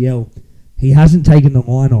ACL, he hasn't taken the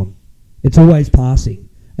line on. It's always passing.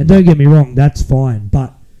 And don't get me wrong, that's fine.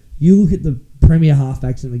 But you look at the premier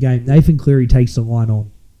halfbacks in the game, Nathan Cleary takes the line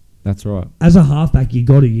on. That's right. As a halfback, you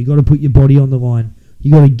got to put your body on the line.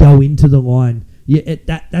 You got to go into the line.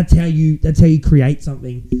 That's how you create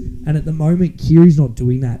something. And at the moment, Keary's not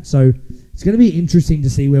doing that. So it's going to be interesting to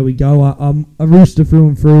see where we go. I'm a Rooster through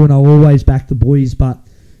and through, and I'll always back the boys. But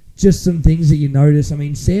just some things that you notice. I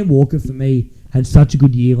mean, Sam Walker, for me, had such a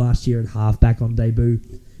good year last year at halfback on debut.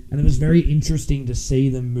 And it was very interesting to see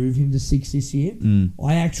them move him to 6 this year.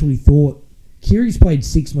 I actually thought Keary's played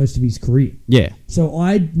 6 most of his career. Yeah. So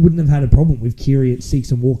I wouldn't have had a problem with Keary at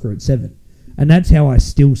 6 and Walker at 7. And that's how I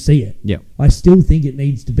still see it. Yeah. I still think it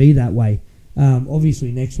needs to be that way.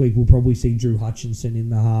 Obviously, next week we'll probably see Drew Hutchinson in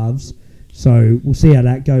the halves. So we'll see how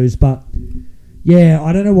that goes. But, yeah,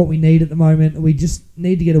 I don't know what we need at the moment. We just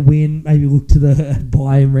need to get a win, maybe look to the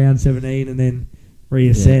bye in round 17 and then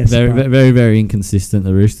reassess. Yeah, very, very inconsistent,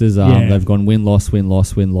 the Roosters. They've gone win-loss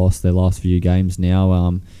their last few games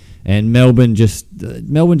now. And Melbourne just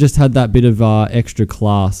had that bit of extra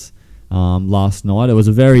class last night. It was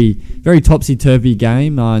a very, very topsy-turvy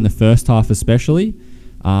game in the first half especially.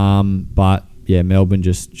 But, yeah, Melbourne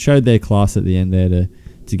just showed their class at the end there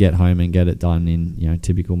to get home and get it done in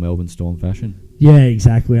typical Melbourne Storm fashion. Yeah,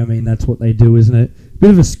 exactly. I mean, that's what they do, isn't it? Bit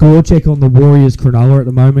of a score check on the Warriors Cronulla at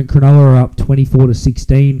the moment. Cronulla are up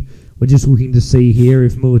 24-16. We're just looking to see here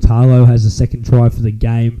if Mulatalo has a second try for the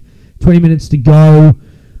game. 20 minutes to go.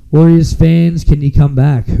 Warriors fans, can you come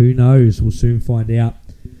back? Who knows? We'll soon find out.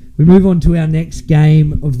 We move on to our next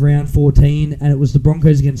game of round 14, and it was the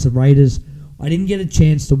Broncos against the Raiders. I didn't get a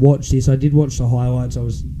chance to watch this. I did watch the highlights. I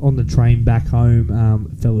was on the train back home,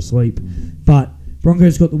 fell asleep. But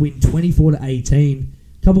Broncos got the win 24-18.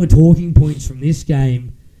 A couple of talking points from this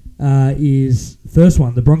game is, first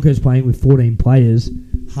one, the Broncos playing with 14 players.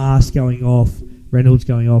 Haas going off, Reynolds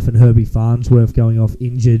going off, and Herbie Farnsworth going off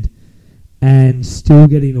injured. And still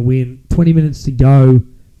getting the win. 20 minutes to go.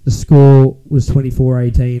 The score was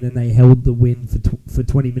 24-18, and they held the win for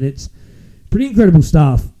 20 minutes. Pretty incredible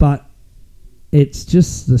stuff, but it's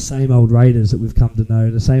just the same old Raiders that we've come to know.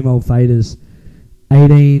 The same old Faders.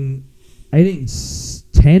 18-10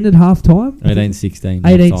 at halftime. 18-16.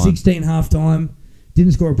 18-16 halftime.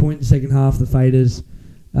 Didn't score a point in the second half, the Faders.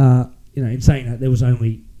 In saying that, there was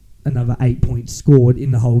only another 8 points scored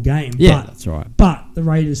in the whole game. Yeah, that's right. But the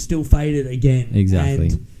Raiders still faded again. Exactly.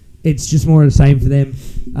 And it's just more of the same for them.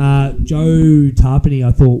 Joe Tarpany,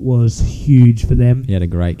 I thought, was huge for them. He had a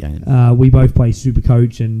great game. We both play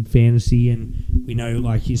Supercoach and Fantasy, and we know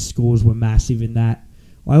his scores were massive in that.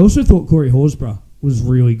 I also thought Corey Horsburgh was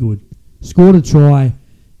really good. Scored a try.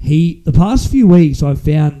 The past few weeks, I've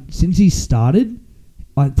found, since he started,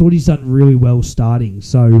 I thought he's done really well starting.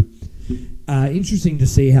 So, interesting to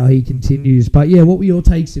see how he continues. But, yeah, what were your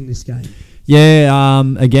takes in this game? Yeah,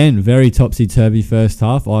 again, very topsy-turvy first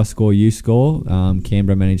half. I score, you score.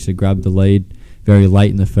 Canberra managed to grab the lead very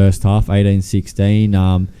late in the first half,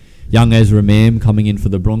 18-16. Young Ezra Mam coming in for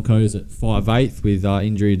the Broncos at 5'8" with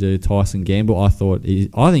injury to Tyson Gamble. I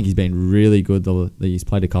think he's been really good. He's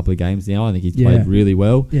played a couple of games now. I think he's played really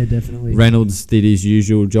well. Yeah, definitely. Reynolds did his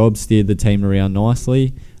usual job, steered the team around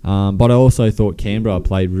nicely. But I also thought Canberra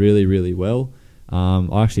played really, really well.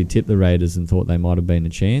 I actually tipped the Raiders and thought they might have been a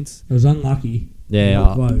chance. It was unlucky. Yeah,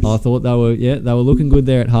 I thought they were looking good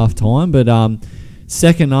there at half time, but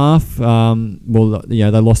second half, they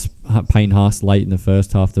lost Payne Haas late in the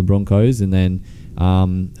first half, the Broncos, and then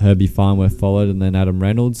Herbie Farnworth followed, and then Adam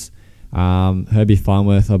Reynolds. Herbie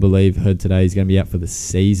Farnworth, I believe, heard today he's going to be out for the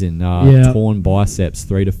season. Torn biceps,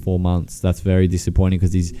 3 to 4 months. That's very disappointing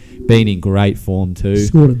because he's been in great form too.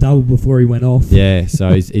 Scored a double before he went off. Yeah,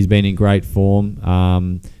 so he's been in great form.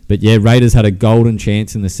 But yeah, Raiders had a golden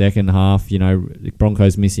chance in the second half.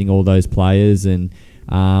 Broncos missing all those players, and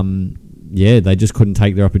they just couldn't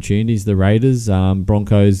take their opportunities. The Raiders,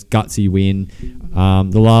 Broncos gutsy win.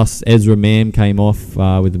 The last Ezra Mam came off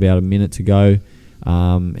with about a minute to go.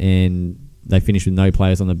 And they finished with no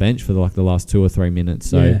players on the bench for the last 2 or 3 minutes.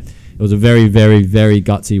 So it was a very, very, very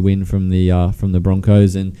gutsy win from the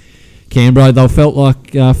Broncos. And Canberra, they feel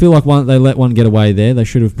like they let one get away there. They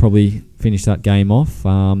should have probably finished that game off.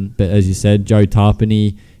 But as you said, Joe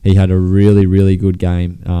Tarpany, he had a really, really good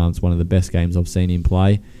game. It's one of the best games I've seen him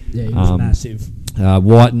play. Yeah, he was massive.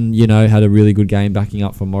 Whiten, had a really good game backing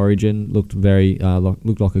up from Origin. Looked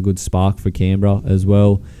like a good spark for Canberra as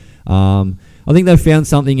well. I think they found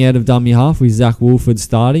something out of dummy half with Zach Wolford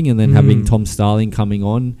starting and then having Tom Starling coming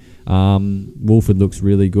on. Wolford looks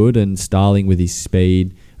really good, and Starling with his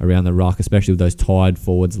speed around the ruck, especially with those tired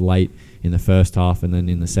forwards late in the first half and then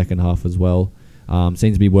in the second half as well.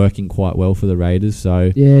 Seems to be working quite well for the Raiders.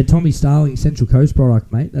 So yeah, Tommy Starling, Central Coast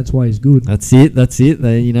product, mate. That's why he's good. That's it. It's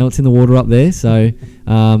in the water up there. So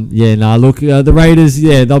the Raiders,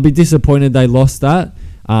 they'll be disappointed they lost that.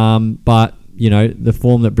 But the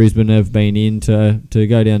form that Brisbane have been in to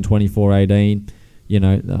go down 24-18,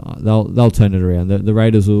 they'll turn it around. The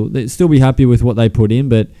Raiders will still be happy with what they put in,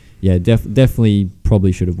 but definitely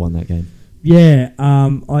probably should have won that game. Yeah,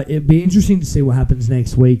 it'd be interesting to see what happens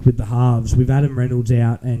next week with the halves. With Adam Reynolds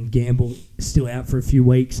out and Gamble still out for a few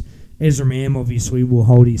weeks. Ezra Mam obviously will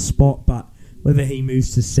hold his spot, but whether he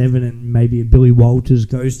moves to 7 and maybe Billy Walters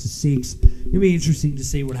goes to 6, it'll be interesting to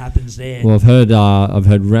see what happens there. Well, I've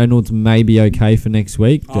heard Reynolds may be okay for next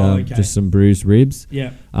week. Just some bruised ribs.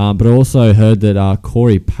 Yeah. But I also heard that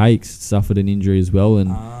Corey Pakes suffered an injury as well and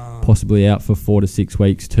possibly out for 4 to 6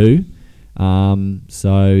 weeks too.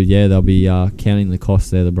 They'll be counting the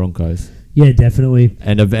costs there, the Broncos. Yeah, definitely.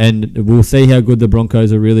 And we'll see how good the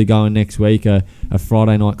Broncos are really going next week. A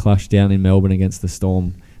Friday night clash down in Melbourne against the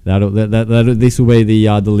Storm. This will be the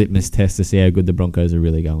litmus test to see how good the Broncos are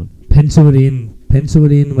really going. Pencil it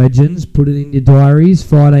in, legends. Put it in your diaries.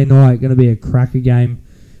 Friday night, going to be a cracker game.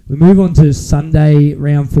 We move on to Sunday,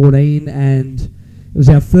 round 14, and it was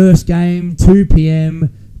our first game, 2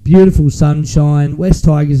 p.m, beautiful sunshine, West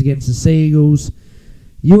Tigers against the Seagulls.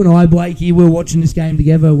 You and I, Blakey, we were watching this game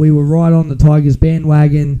together. We were right on the Tigers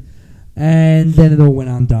bandwagon, and then it all went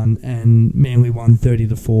undone, and Manly won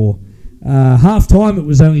 30-4. Half time, it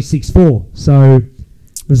was only 6-4, so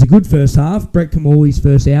it was a good first half. Brett Kamali's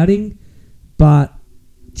first outing, but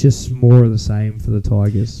just more of the same for the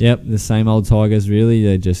Tigers. Yep, the same old Tigers, really.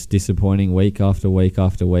 They're just disappointing week after week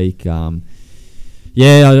after week. They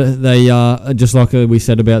just like we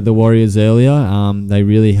said about the Warriors earlier, they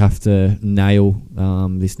really have to nail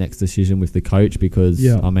this next decision with the coach because,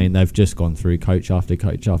 they've just gone through coach after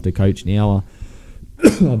coach after coach now.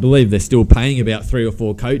 I believe they're still paying about 3 or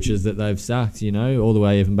 4 coaches that they've sacked, all the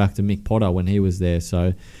way even back to Mick Potter when he was there.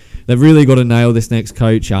 So they've really got to nail this next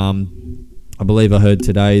coach. I believe I heard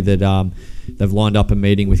today that they've lined up a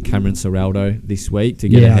meeting with Cameron Ciraldo this week to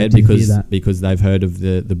get ahead because they've heard of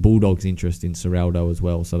the Bulldogs' interest in Ciraldo as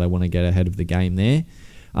well. So they want to get ahead of the game there.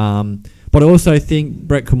 But I also think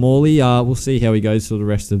Brett Kamali, we'll see how he goes for the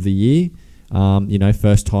rest of the year.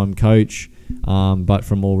 First-time coach. But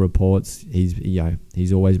from all reports,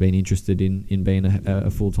 he's always been interested in being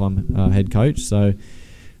a full-time head coach. So,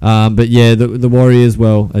 the Warriors,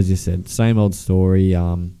 well, as you said, same old story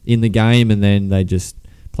in the game, and then they just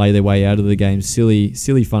play their way out of the game.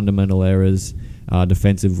 Silly fundamental errors,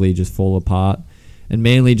 defensively just fall apart, and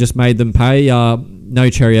Manly just made them pay. No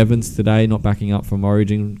Cherry Evans today, not backing up from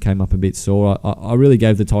Origin, came up a bit sore. I really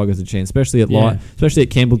gave the Tigers a chance, especially at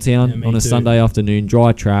Campbelltown on a Sunday afternoon,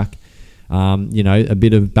 dry track. A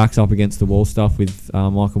bit of backs up against the wall stuff with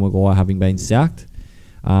Michael Maguire having been sacked.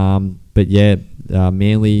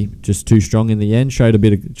 Manly just too strong in the end. Showed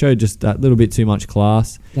just that little bit too much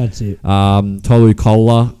class. That's it. Tolu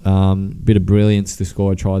Kola, bit of brilliance to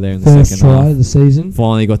score a try there in the First second try half. of the season.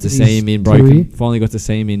 Finally got to see him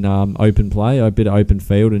in open play, a bit of open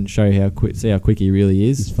field, and see how quick he really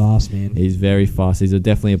is. He's fast, man. He's very fast. He's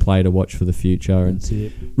definitely a player to watch for the future. That's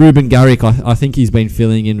it. Ruben Garrick, I think he's been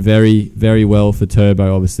filling in very, very well for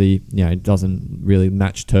Turbo. Obviously, it doesn't really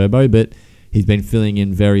match Turbo, but he's been filling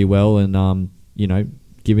in very well and,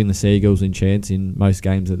 giving the Seagulls a chance in most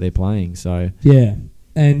games that they're playing. So yeah.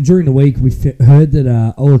 And during the week, we heard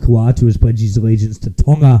that Ola Kawatu has pledged his allegiance to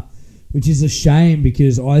Tonga, which is a shame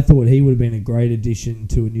because I thought he would have been a great addition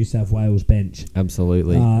to a New South Wales bench.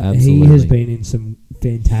 Absolutely. He has been in some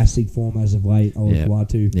fantastic form as of late, Ola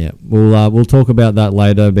Kawatu. Yeah, we'll talk about that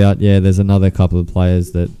later. There's another couple of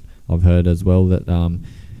players that I've heard as well that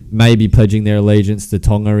may be pledging their allegiance to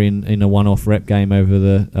Tonga in a one-off rep game over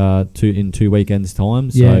the 2 weekends'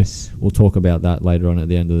 time. So yes. We'll talk about that later on at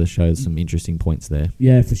the end of the show. There's some interesting points there.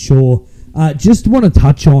 Yeah, for sure. Just want to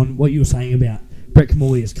touch on what you were saying about Brett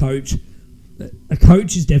Kimmorley as coach. A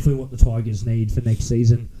coach is definitely what the Tigers need for next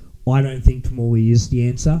season. I don't think Kimmorley is the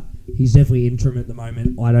answer. He's definitely interim at the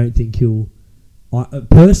moment. I don't think he'll...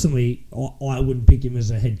 Personally, I wouldn't pick him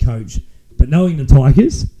as a head coach. But knowing the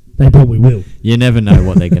Tigers... They probably will. You never know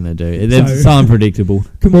what they're going to do. It's so unpredictable.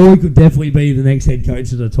 Kimmorley could definitely be the next head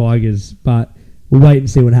coach of the Tigers, but we'll wait and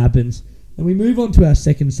see what happens. And we move on to our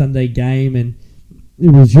second Sunday game, and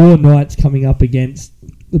it was your Knights coming up against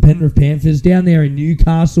the Penrith Panthers down there in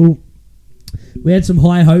Newcastle. We had some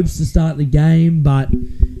high hopes to start the game, but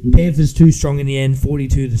Panthers too strong in the end,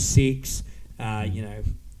 42-6.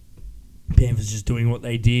 Panthers just doing what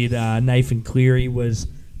they did. Nathan Cleary was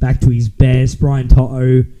back to his best. Brian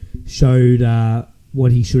Toto showed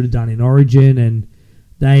what he should have done in Origin, and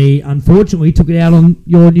they unfortunately took it out on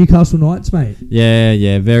your Newcastle Knights, mate.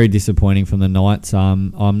 Yeah, very disappointing from the Knights.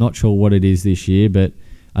 I'm not sure what it is this year, but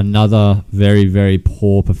another very, very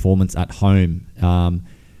poor performance at home.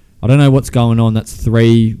 I don't know what's going on. That's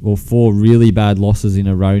 3 or 4 really bad losses in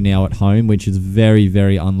a row now at home, which is very,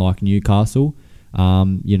 very unlike Newcastle.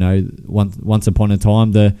 Once upon a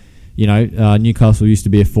time, Newcastle used to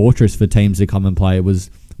be a fortress for teams to come and play. It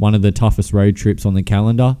was one of the toughest road trips on the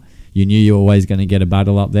calendar. You knew you were always going to get a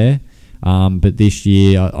battle up there. But this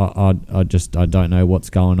year, I don't know what's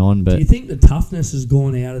going on. But do you think the toughness has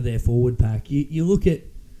gone out of their forward pack? You look at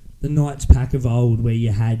the Knights pack of old, where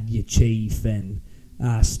you had your Chief and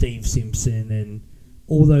Steve Simpson and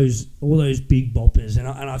all those big boppers, and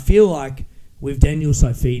I feel like with Daniel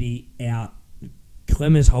Saifiti out,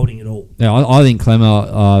 Clemmer's holding it all. Yeah, I think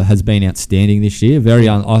Clemmer has been outstanding this year.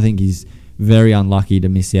 I think he's very unlucky to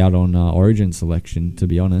miss out on Origin selection, to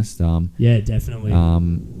be honest. Yeah, definitely.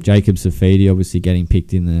 Jacob Saifiti obviously getting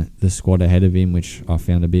picked in the squad ahead of him, which I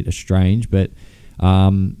found a bit strange. But I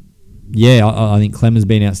think Clemmer's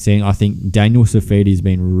been outstanding. I think Daniel Saifiti's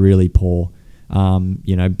been really poor.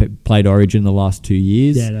 Played Origin the last 2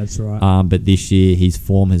 years. Yeah, that's right. But this year his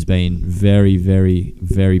form has been very, very,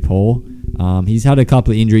 very poor. He's had a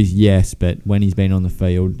couple of injuries, yes, but when he's been on the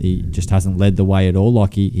field, he just hasn't led the way at all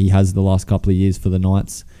like he has the last couple of years for the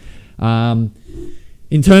Knights.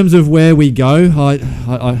 In terms of where we go,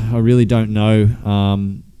 I really don't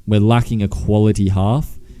know. We're lacking a quality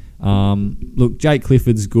half. Look, Jake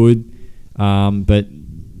Clifford's good, but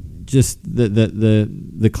just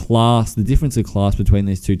the class, the difference of class between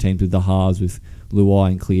these two teams with the halves, with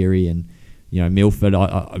Luai and Cleary and Milford.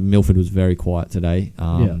 Milford was very quiet today.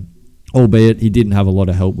 Albeit he didn't have a lot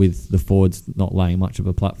of help with the forwards not laying much of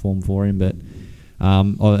a platform for him, but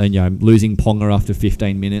losing Ponga after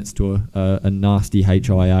 15 minutes to a nasty HIA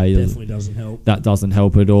definitely doesn't help. That doesn't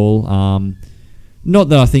help at all. Not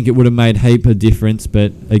that I think it would have made heap of difference,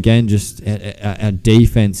 but again, just our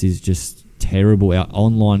defense is just terrible. Our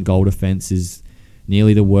online goal defense is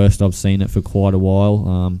nearly the worst I've seen it for quite a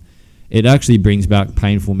while. It actually brings back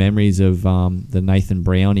painful memories of the Nathan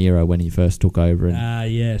Brown era when he first took over.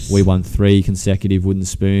 And yes. We won 3 consecutive wooden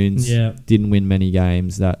spoons. Yeah. Didn't win many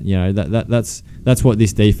games. That's what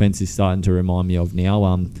this defense is starting to remind me of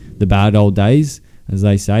now. The bad old days, as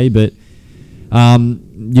they say. But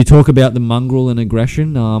you talk about the mongrel and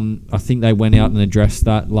aggression. I think they went out and addressed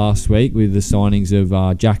that last week with the signings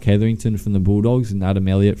of Jack Hetherington from the Bulldogs and Adam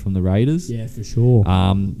Elliott from the Raiders. Yeah, for sure.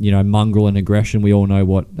 Mongrel and aggression, we all know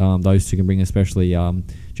what those two can bring, especially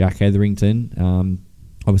Jack Hetherington.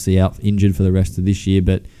 Obviously out injured for the rest of this year,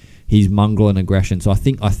 but he's mongrel and aggression. So I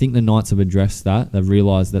think the Knights have addressed that. They've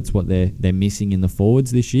realised that's what they're missing in the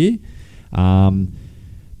forwards this year.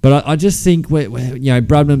 But I just think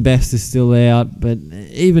Bradman Best is still out, but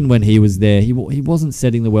even when he was there, he wasn't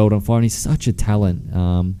setting the world on fire, and he's such a talent,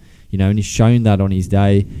 and he's shown that on his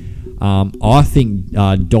day. I think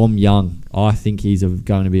Dom Young, I think he's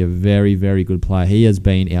going to be a very, very good player. He has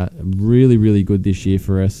been out really, really good this year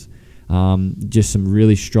for us. Just some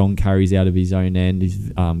really strong carries out of his own end. He's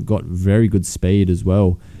got very good speed as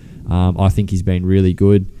well. I think he's been really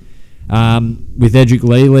good. With Edric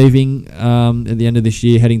Lee leaving at the end of this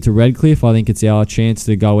year, heading to Redcliffe, I think it's our chance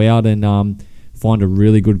to go out and find a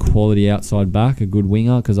really good quality outside back, a good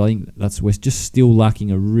winger, because I think we're just still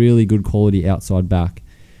lacking a really good quality outside back.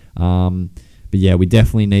 But yeah, we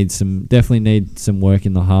definitely need some work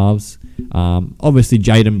in the halves. Obviously,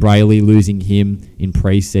 Jaden Brayley, losing him in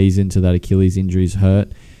pre-season to that Achilles injury's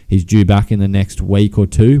hurt. He's due back in the next week or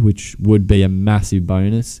two, which would be a massive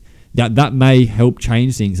bonus. That may help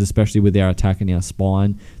change things, especially with our attack and our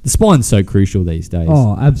spine. The spine's so crucial these days.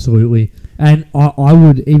 Oh, absolutely. And I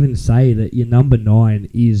would even say that your number 9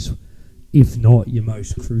 is, if not your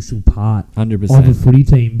most crucial part 100%. of a footy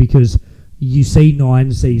team, because you see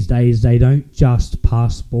 9s these days, they don't just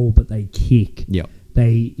pass the ball, but they kick. Yep.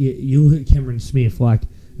 You look at Cameron Smith, like,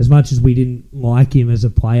 as much as we didn't like him as a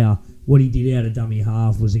player, what he did out of dummy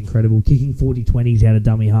half was incredible. Kicking 40-20s out of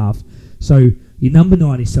dummy half. So your number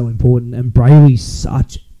 9 is so important, and Brayley's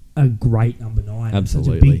such a great number 9.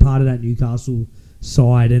 Absolutely. Such a big part of that Newcastle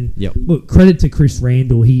side. And yep. Look, credit to Chris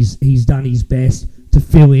Randall. He's done his best to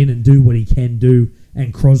fill in and do what he can do,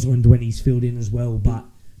 and Crosland when he's filled in as well. But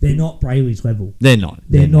they're not Brayley's level. They're not.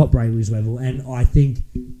 They're not Brayley's level. And I think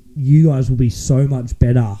you guys will be so much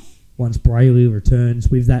better once Brayley returns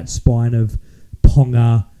with that spine of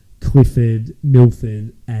Ponga, Clifford,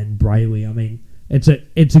 Milford, and Brayley. I mean, it's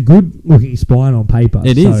a good looking spine on paper.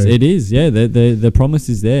 It is. Yeah, the promise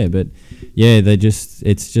is there, but yeah,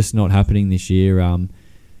 it's just not happening this year.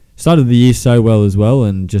 Started the year so well as well,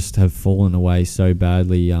 and just have fallen away so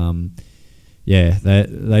badly.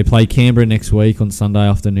 They play Canberra next week on Sunday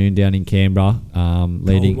afternoon down in Canberra.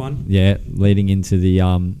 Leading into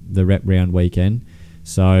the rep round weekend.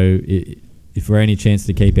 So if we're any chance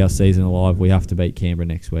to keep our season alive, we have to beat Canberra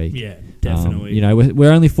next week. Yeah, definitely.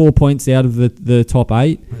 We're only 4 points out of the top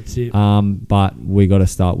 8. That's it. But we got to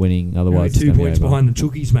start winning, otherwise only 2 points behind the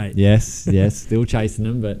Chookies, mate. Yes, still chasing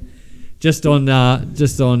them. But just on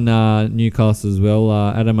Newcastle as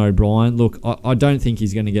well, Adam O'Brien. Look, I don't think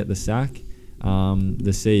he's going to get the sack.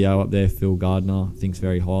 The CEO up there, Phil Gardner, thinks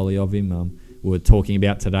very highly of him. We were talking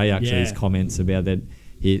about today, actually, his comments about that.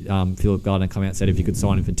 Philip Gardner come out and said if he could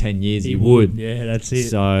sign him for 10 years, he would. Yeah, that's it.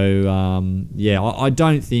 So, I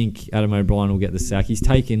don't think Adam O'Brien will get the sack. He's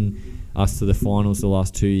taken us to the finals the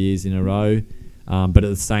last 2 years in a row, but at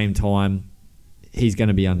the same time, he's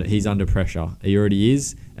under pressure. He already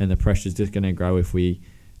is, and the pressure's just going to grow if we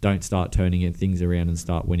don't start turning things around and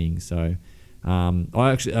start winning. So,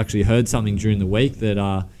 I actually heard something during the week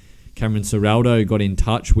that Cameron Ciraldo got in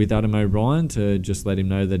touch with Adam O'Brien to just let him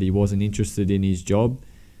know that he wasn't interested in his job.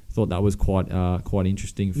 Thought that was quite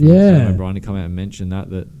interesting for Adam O'Brien to come out and mention that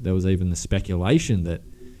there was even the speculation that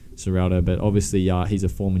Ciraldo, but obviously he's a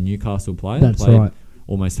former Newcastle player. That's played right.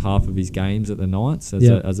 Almost half of his games at the Knights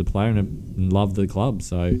as a player and loved the club.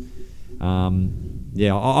 So,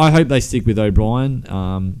 I hope they stick with O'Brien.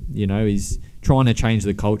 He's trying to change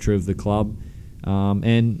the culture of the club.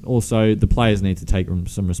 And also the players need to take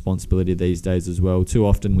some responsibility these days as well. Too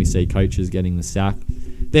often we see coaches getting the sack.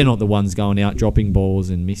 They're not the ones going out dropping balls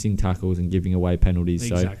and missing tackles and giving away penalties.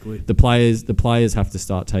 Exactly. So the players have to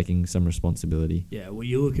start taking some responsibility. Yeah, well,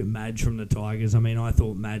 you look at Madge from the Tigers. I mean, I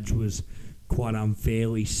thought Madge was quite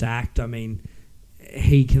unfairly sacked. I mean,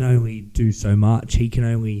 he can only do so much. He can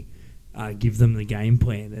only give them the game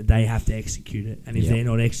plan. They have to execute it. And if they're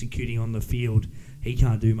not executing on the field, he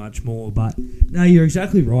can't do much more. But no, you're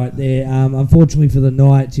exactly right there. Unfortunately for the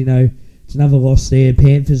Knights, it's another loss there.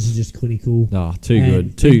 Panthers is just clinical. Oh, too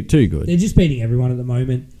good. Too good. They're just beating everyone at the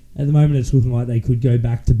moment. At the moment, it's looking like they could go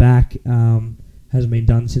back to back. Hasn't been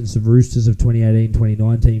done since the Roosters of 2018,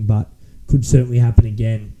 2019, but could certainly happen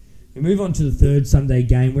again. We move on to the third Sunday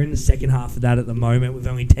game. We're in the second half of that at the moment with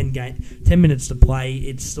only 10 minutes to play.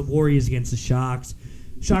 It's the Warriors against the Sharks.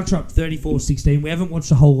 Sharks are up 34-16. We haven't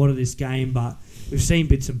watched a whole lot of this game, but we've seen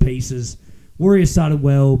bits and pieces. Warriors started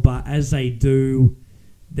well, but as they do,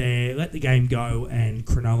 they let the game go, and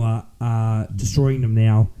Cronulla are destroying them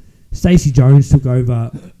now. Stacey Jones took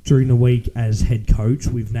over during the week as head coach,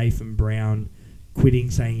 with Nathan Brown quitting,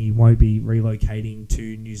 saying he won't be relocating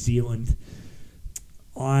to New Zealand.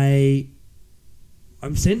 I'm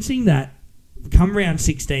sensing that come round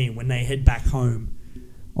 16, when they head back home,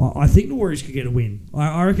 I think the Warriors could get a win.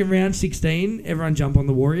 I reckon round 16, everyone jump on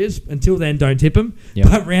the Warriors. Until then, don't tip them. Yep.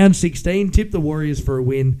 But round 16, tip the Warriors for a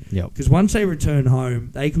win. Because once they return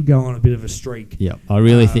home, they could go on a bit of a streak. Yeah, I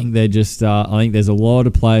really think they're just. I think there's a lot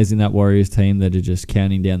of players in that Warriors team that are just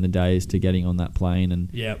counting down the days to getting on that plane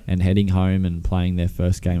and heading home and playing their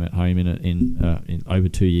first game at home in over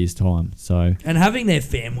 2 years' time. So and having their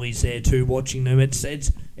families there too, watching them,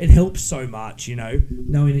 it helps so much,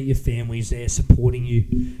 knowing that your family's there supporting you.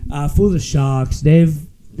 For the Sharks, they've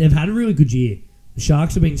had a really good year. The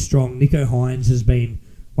Sharks have been strong. Nico Hines has been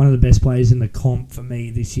one of the best players in the comp for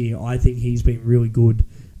me this year. I think he's been really good.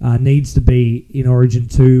 Needs to be in Origin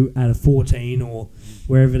 2 at a 14 or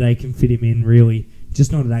wherever they can fit him in, really.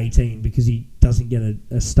 Just not at 18 because he doesn't get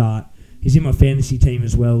a start. He's in my fantasy team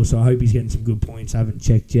as well, so I hope he's getting some good points. I haven't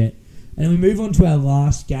checked yet. And then we move on to our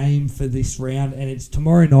last game for this round, and it's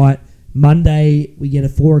tomorrow night. Monday, we get a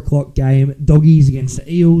 4 o'clock game. Doggies against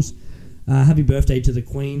the Eels. Happy birthday to the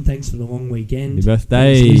Queen. Thanks for the long weekend. Happy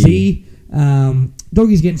birthday. Thanks, Lizzie.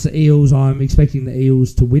 Doggies against the Eels. I'm expecting the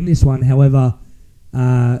Eels to win this one. However,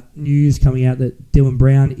 news coming out that Dylan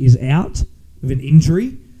Brown is out with an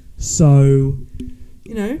injury. So,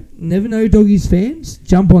 never know, Doggies fans.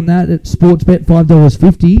 Jump on that at Sportsbet,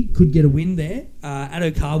 $5.50. Could get a win there.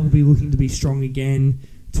 Addo Carr will be looking to be strong again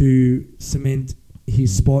to cement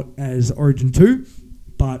his spot as Origin 2.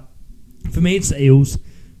 But for me, it's the Eels.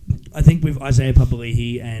 I think with Isaiah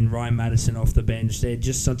Papali'i and Ryan Madison off the bench, they're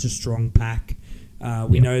just such a strong pack.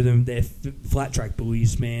 We know them. They're flat track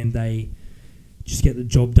bullies, man. They just get the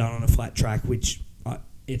job done on a flat track, which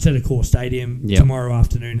it's at a core stadium. Tomorrow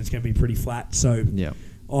afternoon it's going to be pretty flat. So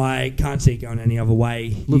I can't see it going any other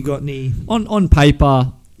way. Look, you got any... On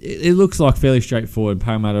paper, it looks like fairly straightforward.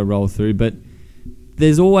 Parramatta roll through, but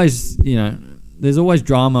there's always,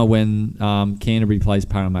 drama when Canterbury plays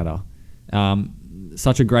Parramatta.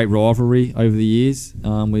 Such a great rivalry over the years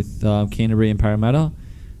with Canterbury and Parramatta.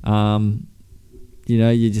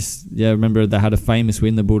 Remember they had a famous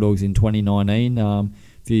win, the Bulldogs, in 2019, a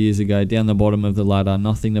few years ago, down the bottom of the ladder,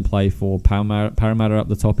 nothing to play for. Parramatta up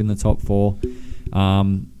the top in the top 4.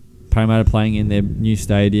 Parramatta playing in their new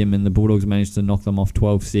stadium, and the Bulldogs managed to knock them off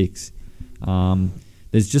 12-6.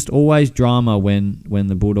 There's just always drama when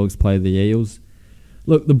the Bulldogs play the Eels.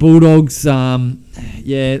 Look, the Bulldogs,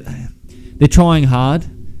 they're trying hard.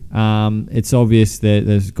 It's obvious that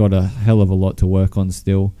there's got a hell of a lot to work on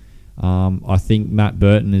still. I think Matt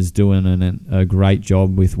Burton is doing a great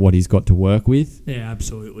job with what he's got to work with. Yeah,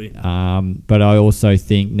 absolutely. But I also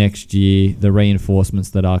think next year the reinforcements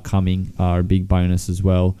that are coming are a big bonus as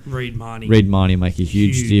well. Reid Marnie make a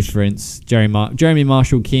huge difference. Jeremy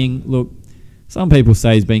Marshall-King, look, some people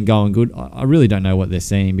say he's been going good. I really don't know what they're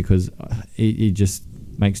saying because he just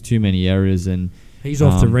makes too many errors and... He's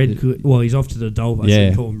off to Redcliffe. Well, he's off to the Dolphins. I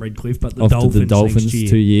should call him Redcliffe, but the Dolphins. To the Dolphins next year.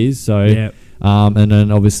 2 years. So, and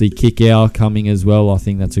then obviously Kickow coming as well. I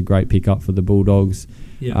think that's a great pickup for the Bulldogs.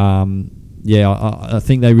 I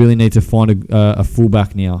think they really need to find a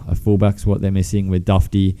fullback now. A fullback's what they're missing with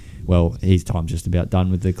Dufty. Well, his time's just about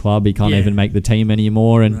done with the club. He can't even make the team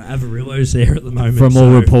anymore. And Avarillo's there at the moment. From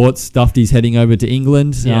all reports, Dufty's heading over to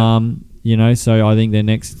England. Yeah. So I think their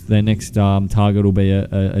next target will be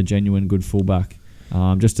a genuine good fullback.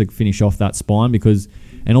 Just to finish off that spine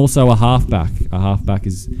and also a halfback. A halfback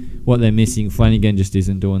is what they're missing. Flanagan just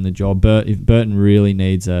isn't doing the job. Burton really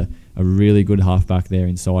needs a really good halfback there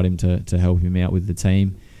inside him to help him out with the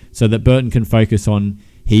team so that Burton can focus on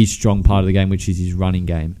his strong part of the game, which is his running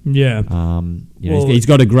game. Yeah. He's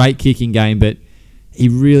got a great kicking game, but he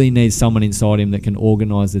really needs someone inside him that can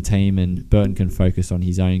organise the team and Burton can focus on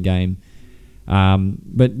his own game.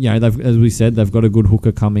 But as we said, they've got a good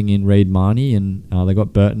hooker coming in, Reid Marnie, and they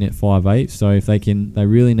got Burton at 5'8". So if they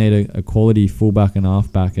really need a quality fullback and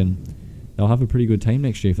halfback, and they'll have a pretty good team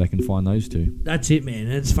next year if they can find those two. That's it, man.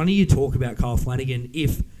 And it's funny you talk about Kyle Flanagan.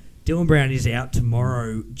 If Dylan Brown is out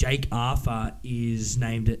tomorrow, Jake Arthur is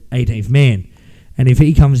named 18th man, and if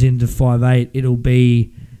he comes into 5'8", it'll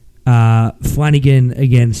be Flanagan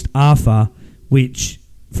against Arthur, which.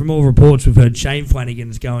 From all reports we've heard, Shane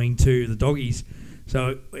Flanagan's going to the Doggies.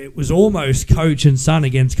 So it was almost coach and son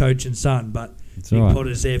against coach and son, but Nick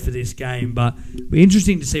Potter's there for this game. But it'll be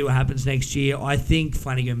interesting to see what happens next year. I think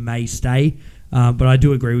Flanagan may stay, but I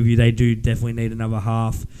do agree with you. They do definitely need another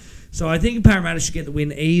half. So I think Parramatta should get the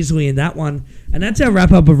win easily in that one. And that's our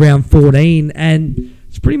wrap-up of round 14. And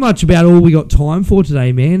it's pretty much about all we got time for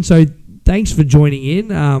today, man. So thanks for joining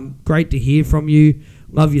in. Great to hear from you.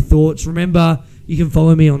 Love your thoughts. Remember... You can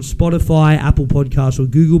follow me on Spotify, Apple Podcasts, or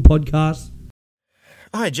Google Podcasts.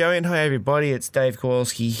 Hi, Joey, and hi, everybody. It's Dave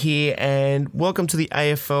Kowalski here, and welcome to the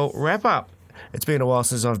AFL Wrap-Up. It's been a while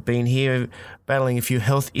since I've been here, battling a few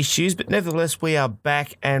health issues, but nevertheless, we are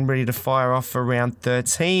back and ready to fire off for round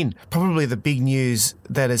 13. Probably the big news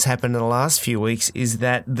that has happened in the last few weeks is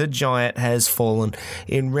that the Giant has fallen.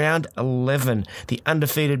 In round 11, the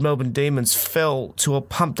undefeated Melbourne Demons fell to a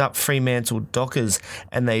pumped-up Fremantle Dockers,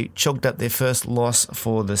 and they chalked up their first loss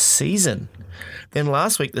for the season. Then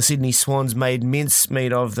last week, the Sydney Swans made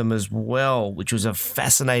mincemeat of them as well, which was a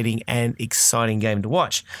fascinating and exciting game to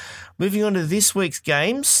watch. Moving on to this week's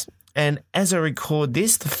games, and as I record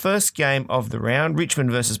this, the first game of the round,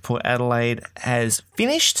 Richmond versus Port Adelaide, has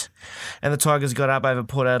finished, and the Tigers got up over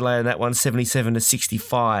Port Adelaide in that one,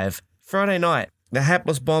 77-65. Friday night, the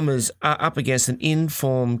hapless Bombers are up against an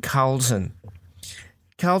in-form Carlton.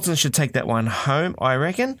 Carlton should take that one home, I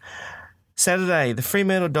reckon. Saturday, the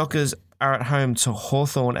Fremantle Dockers are at home to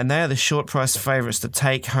Hawthorn, and they are the short price favourites to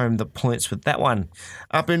take home the points with that one.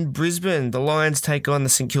 Up in Brisbane, the Lions take on the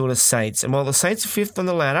St Kilda Saints, and while the Saints are fifth on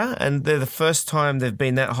the ladder, and they're the first time they've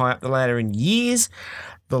been that high up the ladder in years,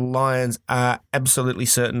 the Lions are absolutely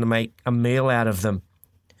certain to make a meal out of them.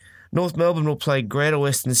 North Melbourne will play Greater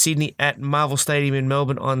Western Sydney at Marvel Stadium in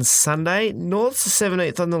Melbourne on Sunday. North's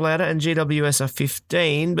 17th on the ladder and GWS are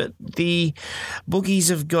 15, but the bookies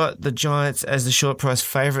have got the Giants as the short price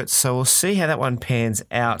favourites, so we'll see how that one pans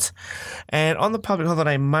out. And on the public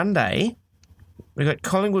holiday Monday, we've got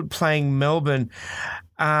Collingwood playing Melbourne.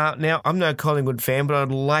 Now, I'm no Collingwood fan, but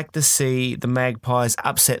I'd like to see the Magpies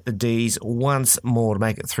upset the D's once more to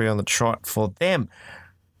make it 3 on the trot for them.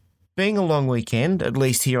 Being a long weekend, at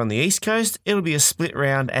least here on the East Coast, it'll be a split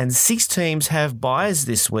round and 6 teams have byes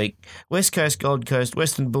this week. West Coast, Gold Coast,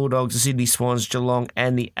 Western Bulldogs, the Sydney Swans, Geelong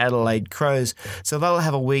and the Adelaide Crows. So they'll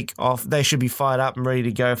have a week off. They should be fired up and ready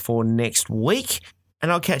to go for next week. And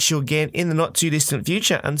I'll catch you again in the not too distant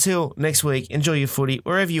future. Until next week, enjoy your footy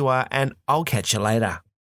wherever you are and I'll catch you later.